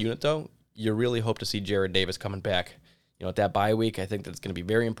see this unit, though, you really hope to see Jared Davis coming back. At that bye week, I think that's going to be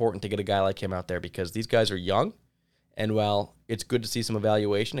very important to get a guy like him out there because these guys are young, and while it's good to see some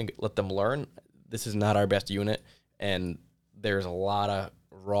evaluation and let them learn, this is not our best unit, and there's a lot of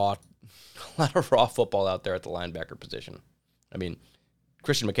raw football out there at the linebacker position. I mean,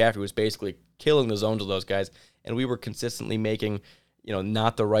 Christian McCaffrey was basically killing the zones of those guys, and we were consistently making,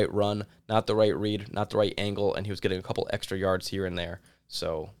 not the right run, not the right read, not the right angle, and he was getting a couple extra yards here and there.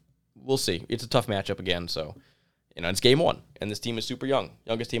 So we'll see. It's a tough matchup again, so, it's game 1, and this team is super young,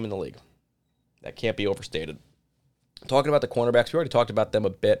 youngest team in the league. That can't be overstated. Talking about the cornerbacks, we already talked about them a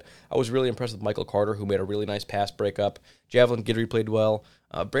bit. I was really impressed with Michael Carter, who made a really nice pass breakup. Javelin Guidry played well.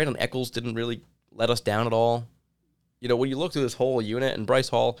 Brandon Echols didn't really let us down at all. when you look through this whole unit, and Bryce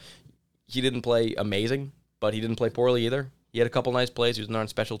Hall, he didn't play amazing, but he didn't play poorly either. He had a couple nice plays. He was on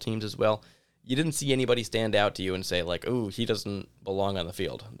special teams as well. You didn't see anybody stand out to you and say, like, ooh, he doesn't belong on the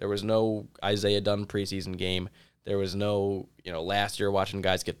field. There was no Isaiah Dunn preseason game. There was no, last year watching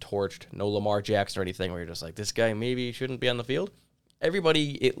guys get torched, no Lamar Jackson or anything where you're just like, this guy maybe shouldn't be on the field.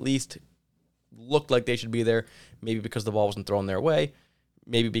 Everybody at least looked like they should be there, maybe because the ball wasn't thrown their way,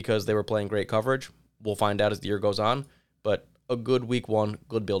 maybe because they were playing great coverage. We'll find out as the year goes on, but a good week one,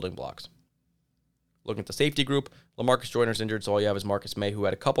 good building blocks. Looking at the safety group, LaMarcus Joyner's injured, so all you have is Marcus May, who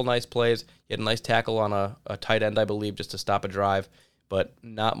had a couple nice plays. He had a nice tackle on a tight end, I believe, just to stop a drive, but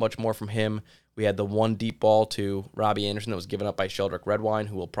not much more from him. We had the one deep ball to Robbie Anderson that was given up by Sheldrick Redwine,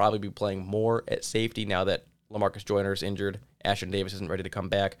 who will probably be playing more at safety now that LaMarcus Joyner's injured. Ashton Davis isn't ready to come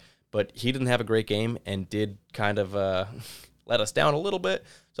back, but he didn't have a great game and did kind of let us down a little bit,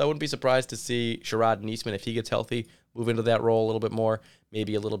 so I wouldn't be surprised to see Sherrod Niesman, if he gets healthy, move into that role a little bit more,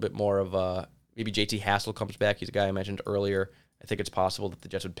 maybe a little bit more of maybe JT Hassel comes back. He's a guy I mentioned earlier. I think it's possible that the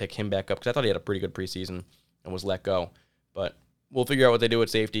Jets would pick him back up because I thought he had a pretty good preseason and was let go. But we'll figure out what they do at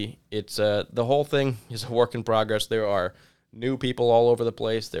safety. It's the whole thing is a work in progress. There are new people all over the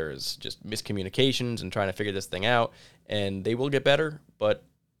place. There's just miscommunications and trying to figure this thing out, and they will get better, but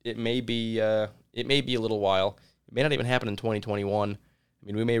it may be a little while. It may not even happen in 2021. I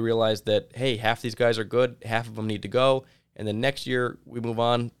mean, we may realize that, hey, half these guys are good, half of them need to go, and then next year we move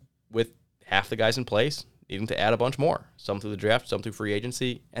on with half the guys in place, needing to add a bunch more, some through the draft, some through free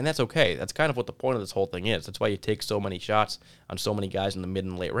agency, and that's okay. That's kind of what the point of this whole thing is. That's why you take so many shots on so many guys in the mid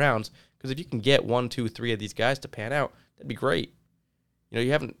and late rounds, because if you can get 1, 2, 3 of these guys to pan out, that'd be great.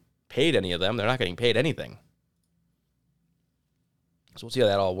 You haven't paid any of them. They're not getting paid anything. So we'll see how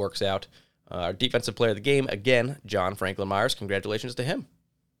that all works out. Our defensive player of the game, again, John Franklin Myers. Congratulations to him.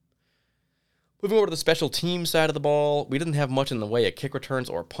 Moving over to the special team side of the ball, we didn't have much in the way of kick returns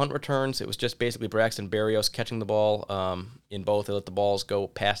or punt returns. It was just basically Braxton Berrios catching the ball in both. They let the balls go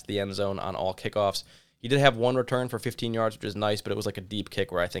past the end zone on all kickoffs. He did have one return for 15 yards, which is nice, but it was like a deep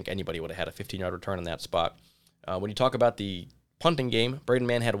kick where I think anybody would have had a 15-yard return in that spot. When you talk about the punting game, Braden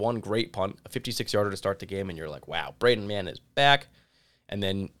Mann had one great punt, a 56-yarder to start the game, and you're like, wow, Braden Mann is back. And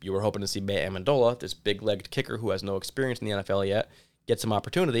then you were hoping to see Matt Amendola, this big-legged kicker who has no experience in the NFL yet, get some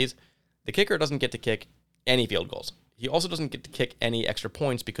opportunities. The kicker doesn't get to kick any field goals. He also doesn't get to kick any extra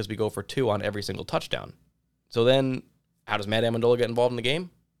points because we go for 2 on every single touchdown. So then, how does Matt Amendola get involved in the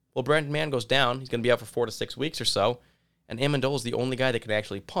game? Well, Braden Mann goes down. He's going to be out for 4 to 6 weeks or so, and Amendola is the only guy that can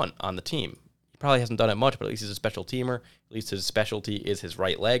actually punt on the team. He probably hasn't done it much, but at least he's a special teamer. At least his specialty is his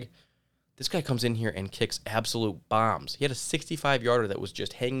right leg. This guy comes in here and kicks absolute bombs. He had a 65-yarder that was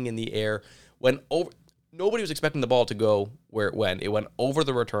just hanging in the air. Nobody was expecting the ball to go where it went. It went over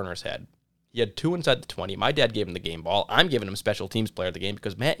the returner's head. He had 2 inside the 20. My dad gave him the game ball. I'm giving him special teams player of the game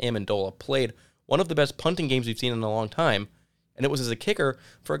because Matt Amendola played one of the best punting games we've seen in a long time, and it was as a kicker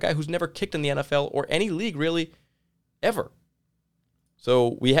for a guy who's never kicked in the NFL or any league really ever.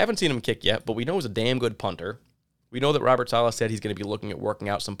 So we haven't seen him kick yet, but we know he's a damn good punter. We know that Robert Saleh said he's going to be looking at working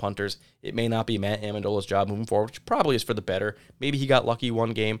out some punters. It may not be Matt Amendola's job moving forward, which probably is for the better. Maybe he got lucky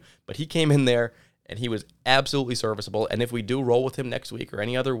one game, but he came in there and he was absolutely serviceable. And if we do roll with him next week or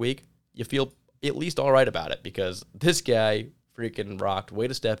any other week, you feel at least all right about it because this guy freaking rocked. Way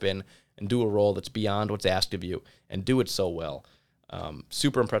to step in and do a role that's beyond what's asked of you and do it so well.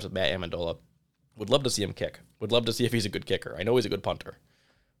 Super impressed with Matt Amendola. Would love to see him kick. Would love to see if he's a good kicker. I know he's a good punter.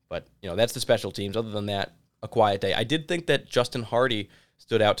 But, that's the special teams. Other than that, a quiet day. I did think that Justin Hardy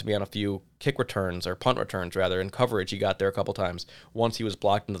stood out to me on a few kick returns, or punt returns, rather, in coverage. He got there a couple times. Once he was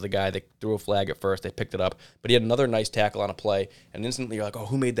blocked into the guy. They threw a flag at first. They picked it up. But he had another nice tackle on a play. And instantly you're like, oh,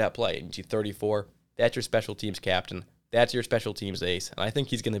 who made that play? And you see 34. That's your special teams captain. That's your special teams ace. And I think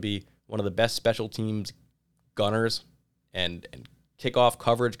he's going to be one of the best special teams gunners and kickoff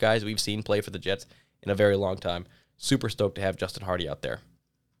coverage guys we've seen play for the Jets in a very long time. Super stoked to have Justin Hardy out there.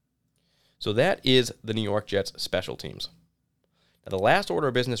 So that is the New York Jets special teams. Now, the last order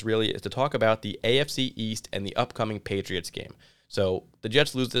of business really is to talk about the AFC East and the upcoming Patriots game. So the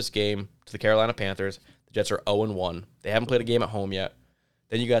Jets lose this game to the Carolina Panthers. The Jets are 0-1. They haven't played a game at home yet.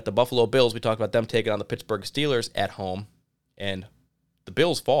 Then you got the Buffalo Bills. We talked about them taking on the Pittsburgh Steelers at home. And the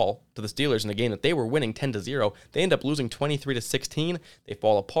Bills fall to the Steelers in a game that they were winning 10-0. They end up losing 23-16. They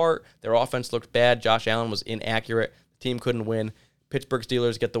fall apart. Their offense looked bad. Josh Allen was inaccurate. The team couldn't win. Pittsburgh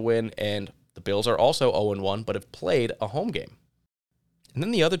Steelers get the win, and the Bills are also 0-1, but have played a home game. And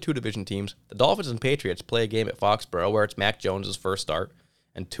then the other two division teams, the Dolphins and Patriots, play a game at Foxborough where it's Mac Jones' first start,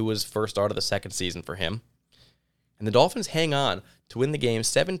 and Tua's first start of the second season for him. And the Dolphins hang on to win the game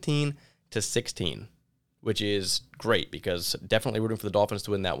 17-16. which is great because definitely rooting for the Dolphins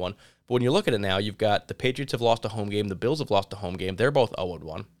to win that one. But when you look at it now, you've got the Patriots have lost a home game. The Bills have lost a home game. They're both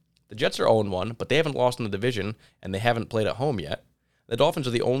 0-1. The Jets are 0-1, but they haven't lost in the division, and they haven't played at home yet. The Dolphins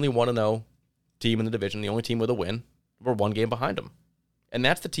are the only 1-0 team in the division, the only team with a win. We're one game behind them. And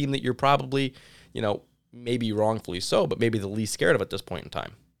that's the team that you're probably, maybe wrongfully so, but maybe the least scared of at this point in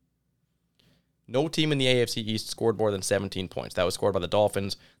time. No team in the AFC East scored more than 17 points. That was scored by the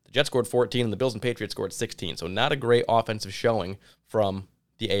Dolphins. The Jets scored 14, and the Bills and Patriots scored 16. So not a great offensive showing from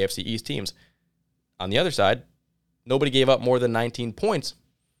the AFC East teams. On the other side, nobody gave up more than 19 points.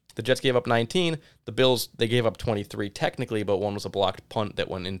 The Jets gave up 19. The Bills, they gave up 23 technically, but one was a blocked punt that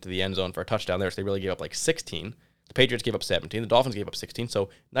went into the end zone for a touchdown there, so they really gave up like 16. The Patriots gave up 17. The Dolphins gave up 16. So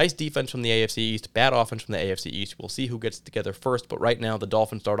nice defense from the AFC East, bad offense from the AFC East. We'll see who gets together first, but right now the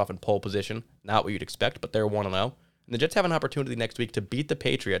Dolphins start off in pole position. Not what you'd expect, but they're 1-0. And the Jets have an opportunity next week to beat the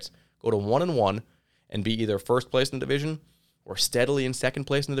Patriots, go to 1-1, and be either first place in the division or steadily in second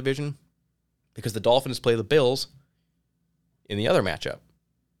place in the division because the Dolphins play the Bills in the other matchup.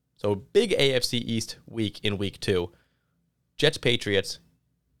 So big AFC East week in week 2. Jets, Patriots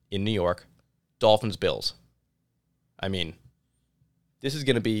in New York. Dolphins, Bills. I mean, this is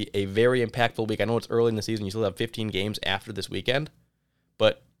going to be a very impactful week. I know it's early in the season. You still have 15 games after this weekend.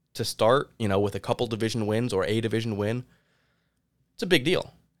 But to start, with a couple division wins or a division win, it's a big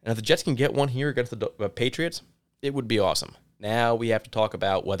deal. And if the Jets can get one here against the Patriots, it would be awesome. Now we have to talk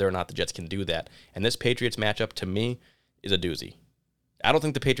about whether or not the Jets can do that. And this Patriots matchup, to me, is a doozy. I don't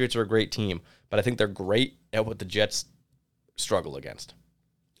think the Patriots are a great team, but I think they're great at what the Jets struggle against.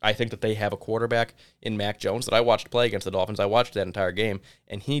 I think that they have a quarterback in Mac Jones that I watched play against the Dolphins. I watched that entire game,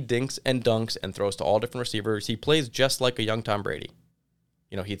 and he dinks and dunks and throws to all different receivers. He plays just like a young Tom Brady.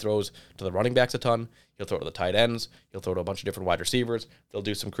 He throws to the running backs a ton. He'll throw to the tight ends. He'll throw to a bunch of different wide receivers. They'll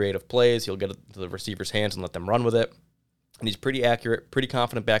do some creative plays. He'll get it to the receivers' hands and let them run with it. And he's pretty accurate, pretty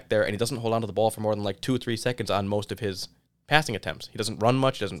confident back there, and he doesn't hold on to the ball for more than like 2 or 3 seconds on most of his passing attempts. He doesn't run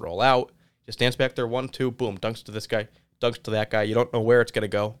much, doesn't roll out. Just stands back there, 1, 2, boom, dunks to this guy, dunks to that guy. You don't know where it's going to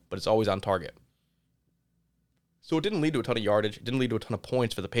go, but it's always on target. So it didn't lead to a ton of yardage. It didn't lead to a ton of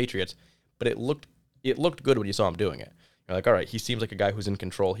points for the Patriots, but it looked good when you saw him doing it. You're like, all right, he seems like a guy who's in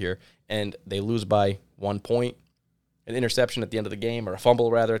control here, and they lose by 1 point. An interception at the end of the game, or a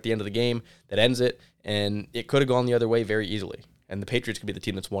fumble rather at the end of the game that ends it, and it could have gone the other way very easily. And the Patriots could be the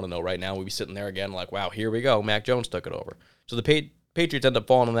team that's 1-0 right now. We'd be sitting there again like, wow, here we go. Mac Jones took it over. So the Patriots end up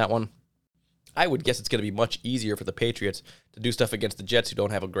falling on that one. I would guess it's going to be much easier for the Patriots to do stuff against the Jets who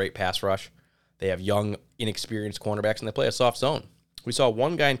don't have a great pass rush. They have young, inexperienced cornerbacks, and they play a soft zone. We saw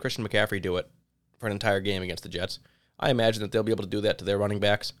one guy in Christian McCaffrey do it for an entire game against the Jets. I imagine that they'll be able to do that to their running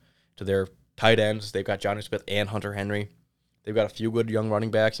backs, to their tight ends. They've got Johnny Smith and Hunter Henry. They've got a few good young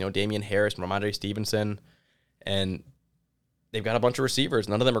running backs, Damian Harris and Ramondre Stevenson. And they've got a bunch of receivers.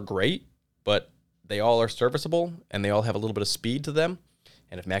 None of them are great, but they all are serviceable, and they all have a little bit of speed to them.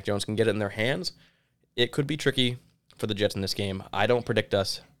 And if Mac Jones can get it in their hands, it could be tricky for the Jets in this game. I don't predict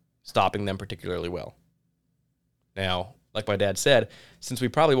us stopping them particularly well. Now, like my dad said, since we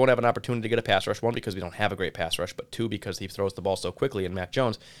probably won't have an opportunity to get a pass rush, 1, because we don't have a great pass rush, but 2, because he throws the ball so quickly in Mac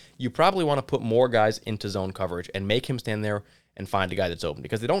Jones, you probably want to put more guys into zone coverage and make him stand there and find a guy that's open,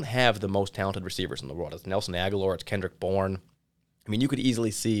 because they don't have the most talented receivers in the world. It's Nelson Aguilar, it's Kendrick Bourne. I mean, you could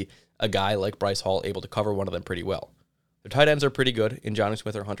easily see a guy like Bryce Hall able to cover one of them pretty well. Their tight ends are pretty good in Johnny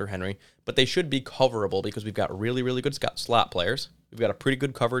Smith or Hunter Henry, but they should be coverable because we've got really, really good slot players. We've got a pretty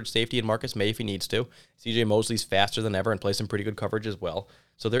good coverage safety in Marcus May if he needs to. CJ Mosley's faster than ever and plays some pretty good coverage as well.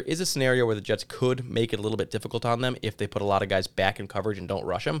 So there is a scenario where the Jets could make it a little bit difficult on them if they put a lot of guys back in coverage and don't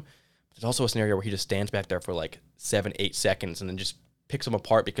rush them. There's also a scenario where he just stands back there for like 7-8 seconds and then just picks them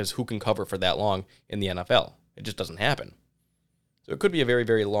apart, because who can cover for that long in the NFL? It just doesn't happen. So it could be a very,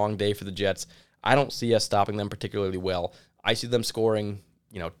 very long day for the Jets. I don't see us stopping them particularly well. I see them scoring,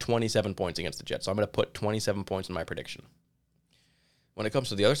 27 points against the Jets. So I'm going to put 27 points in my prediction. When it comes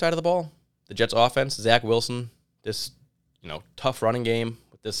to the other side of the ball, the Jets offense, Zach Wilson, this, tough running game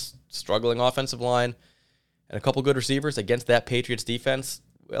with this struggling offensive line and a couple good receivers against that Patriots defense,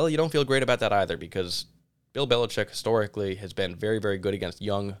 well, you don't feel great about that either, because Bill Belichick historically has been very, very good against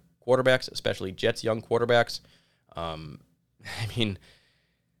young quarterbacks, especially Jets young quarterbacks.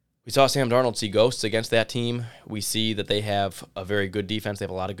 We saw Sam Darnold see ghosts against that team. We see that they have a very good defense. They have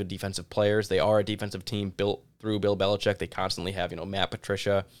a lot of good defensive players. They are a defensive team built through Bill Belichick. They constantly have, Matt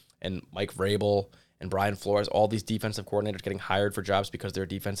Patricia and Mike Vrabel and Brian Flores, all these defensive coordinators getting hired for jobs because their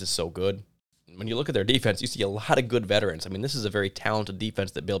defense is so good. When you look at their defense, you see a lot of good veterans. This is a very talented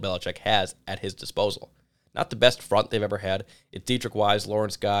defense that Bill Belichick has at his disposal. Not the best front they've ever had. It's Dietrich Wise,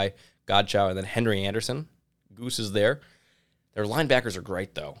 Lawrence Guy, Godchow, and then Henry Anderson. Goose is there. Their linebackers are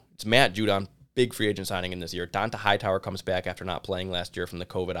great, though. It's Matt Judon, big free agent signing in this year. Donta Hightower comes back after not playing last year from the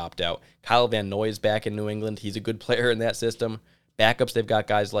COVID opt-out. Kyle Van Noy is back in New England. He's a good player in that system. Backups, they've got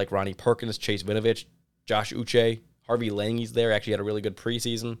guys like Ronnie Perkins, Chase Vinovich, Josh Uche, Harvey Lange's there. Actually had a really good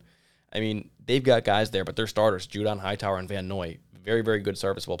preseason. I mean, they've got guys there, but they're starters, Judon Hightower and Van Noy. Very, very good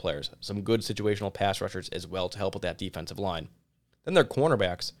serviceable players. Some good situational pass rushers as well to help with that defensive line. Then their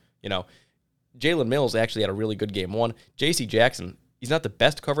cornerbacks, Jalen Mills actually had a really good game one. J.C. Jackson, he's not the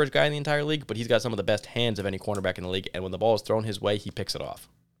best coverage guy in the entire league, but he's got some of the best hands of any cornerback in the league, and when the ball is thrown his way, he picks it off.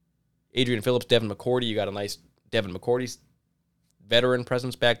 Adrian Phillips, Devin McCourty, you got a nice Devin McCourty's veteran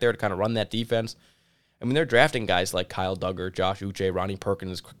presence back there to kind of run that defense. I mean, they're drafting guys like Kyle Duggar, Josh Uche, Ronnie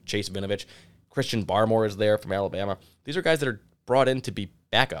Perkins, Chase Vinovich. Christian Barmore is there from Alabama. These are guys that are brought in to be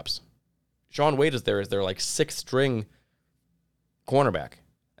backups. Sean Wade is there as their sixth string cornerback.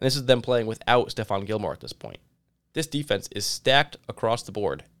 And this is them playing without Stephon Gilmore at this point. This defense is stacked across the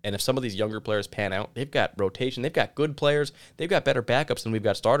board. And if some of these younger players pan out, they've got rotation, they've got good players, they've got better backups than we've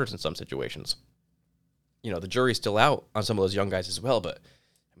got starters in some situations. The jury's still out on some of those young guys as well, but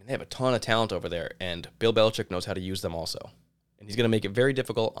they have a ton of talent over there, and Bill Belichick knows how to use them also. And he's going to make it very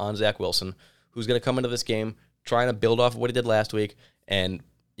difficult on Zach Wilson, who's going to come into this game trying to build off of what he did last week. And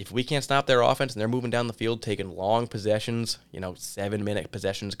if we can't stop their offense and they're moving down the field, taking long possessions, 7-minute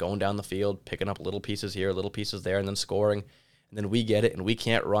possessions, going down the field, picking up little pieces here, little pieces there, and then scoring, and then we get it and we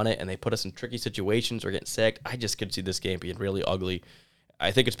can't run it, and they put us in tricky situations or getting sacked, I just could see this game being really ugly.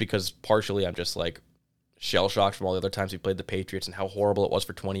 I think it's because partially I'm just shell-shocked from all the other times we played the Patriots and how horrible it was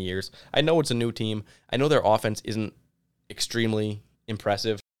for 20 years. I know it's a new team. I know their offense isn't extremely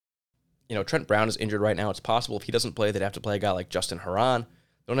impressive. Trent Brown is injured right now. It's possible if he doesn't play, they'd have to play a guy like Justin Herron.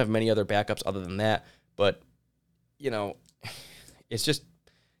 They don't have many other backups other than that. But, it's just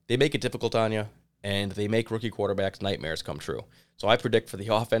they make it difficult on you, and they make rookie quarterbacks' nightmares come true. So I predict for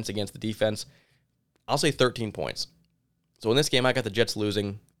the offense against the defense, I'll say 13 points. So in this game, I got the Jets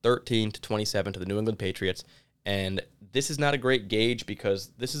losing 13-27 to the New England Patriots, and this is not a great gauge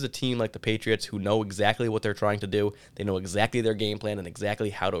because this is a team like the Patriots who know exactly what they're trying to do. They know exactly their game plan and exactly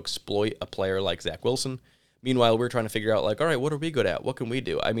how to exploit a player like Zach Wilson. Meanwhile, we're trying to figure out, all right, what are we good at? What can we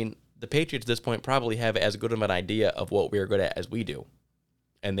do? I mean, the Patriots at this point probably have as good of an idea of what we're good at as we do,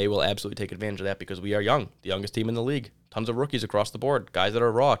 and they will absolutely take advantage of that because we are young, the youngest team in the league. Tons of rookies across the board, guys that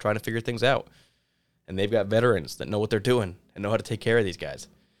are raw, trying to figure things out. And they've got veterans that know what they're doing and know how to take care of these guys.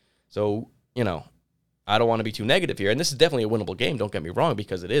 So, I don't want to be too negative here. And this is definitely a winnable game, don't get me wrong,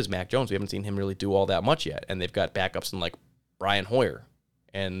 because it is Mac Jones. We haven't seen him really do all that much yet. And they've got backups in Brian Hoyer.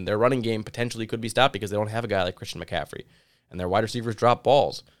 And their running game potentially could be stopped because they don't have a guy like Christian McCaffrey. And their wide receivers drop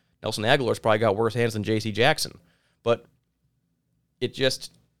balls. Nelson Aguilar's probably got worse hands than J.C. Jackson. But it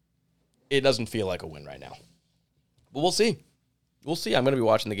doesn't feel like a win right now. But we'll see. We'll see. I'm going to be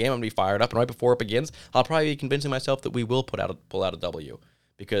watching the game. I'm going to be fired up. And right before it begins, I'll probably be convincing myself that we will pull out a W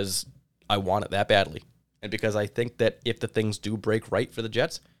because I want it that badly. And because I think that if the things do break right for the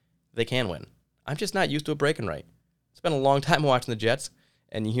Jets, they can win. I'm just not used to it breaking right. It's been a long time watching the Jets,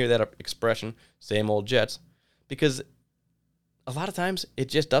 and you hear that expression, same old Jets, because a lot of times it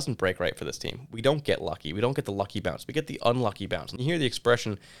just doesn't break right for this team. We don't get lucky. We don't get the lucky bounce. We get the unlucky bounce. And you hear the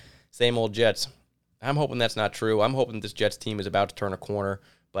expression, same old Jets. I'm hoping that's not true. I'm hoping this Jets team is about to turn a corner,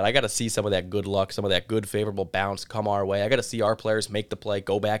 but I got to see some of that good luck, some of that good favorable bounce come our way. I got to see our players make the play,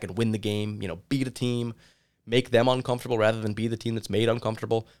 go back and win the game, beat a team, make them uncomfortable rather than be the team that's made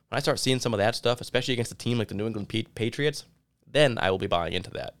uncomfortable. When I start seeing some of that stuff, especially against a team like the New England Patriots, then I will be buying into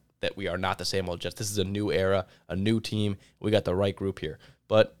that we are not the same old Jets. This is a new era, a new team. We got the right group here.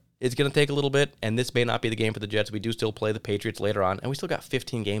 But it's going to take a little bit, and this may not be the game for the Jets. We do still play the Patriots later on, and we still got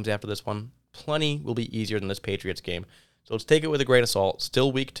 15 games after this one. Plenty will be easier than this Patriots game. So let's take it with a grain of salt.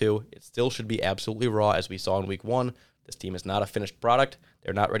 Still week 2. It still should be absolutely raw as we saw in week 1. This team is not a finished product.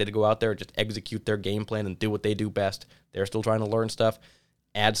 They're not ready to go out there and just execute their game plan and do what they do best. They're still trying to learn stuff,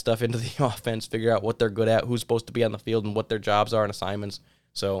 add stuff into the offense, figure out what they're good at, who's supposed to be on the field, and what their jobs are and assignments.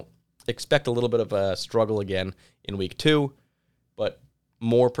 So expect a little bit of a struggle again in week 2, but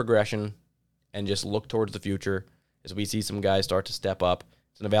more progression and just look towards the future as we see some guys start to step up.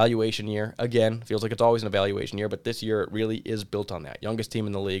 It's an evaluation year. Again, feels like it's always an evaluation year, but this year it really is built on that. Youngest team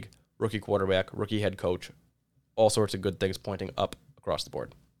in the league, rookie quarterback, rookie head coach, all sorts of good things pointing up across the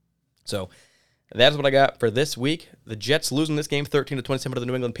board. So that is what I got for this week. The Jets losing this game 13-27 to the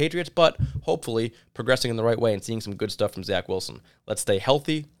New England Patriots, but hopefully progressing in the right way and seeing some good stuff from Zach Wilson. Let's stay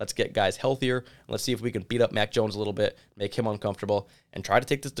healthy. Let's get guys healthier. And let's see if we can beat up Mac Jones a little bit, make him uncomfortable, and try to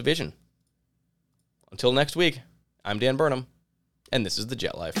take this division. Until next week, I'm Dan Burnham, and this is The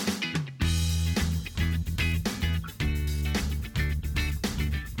Jet Life.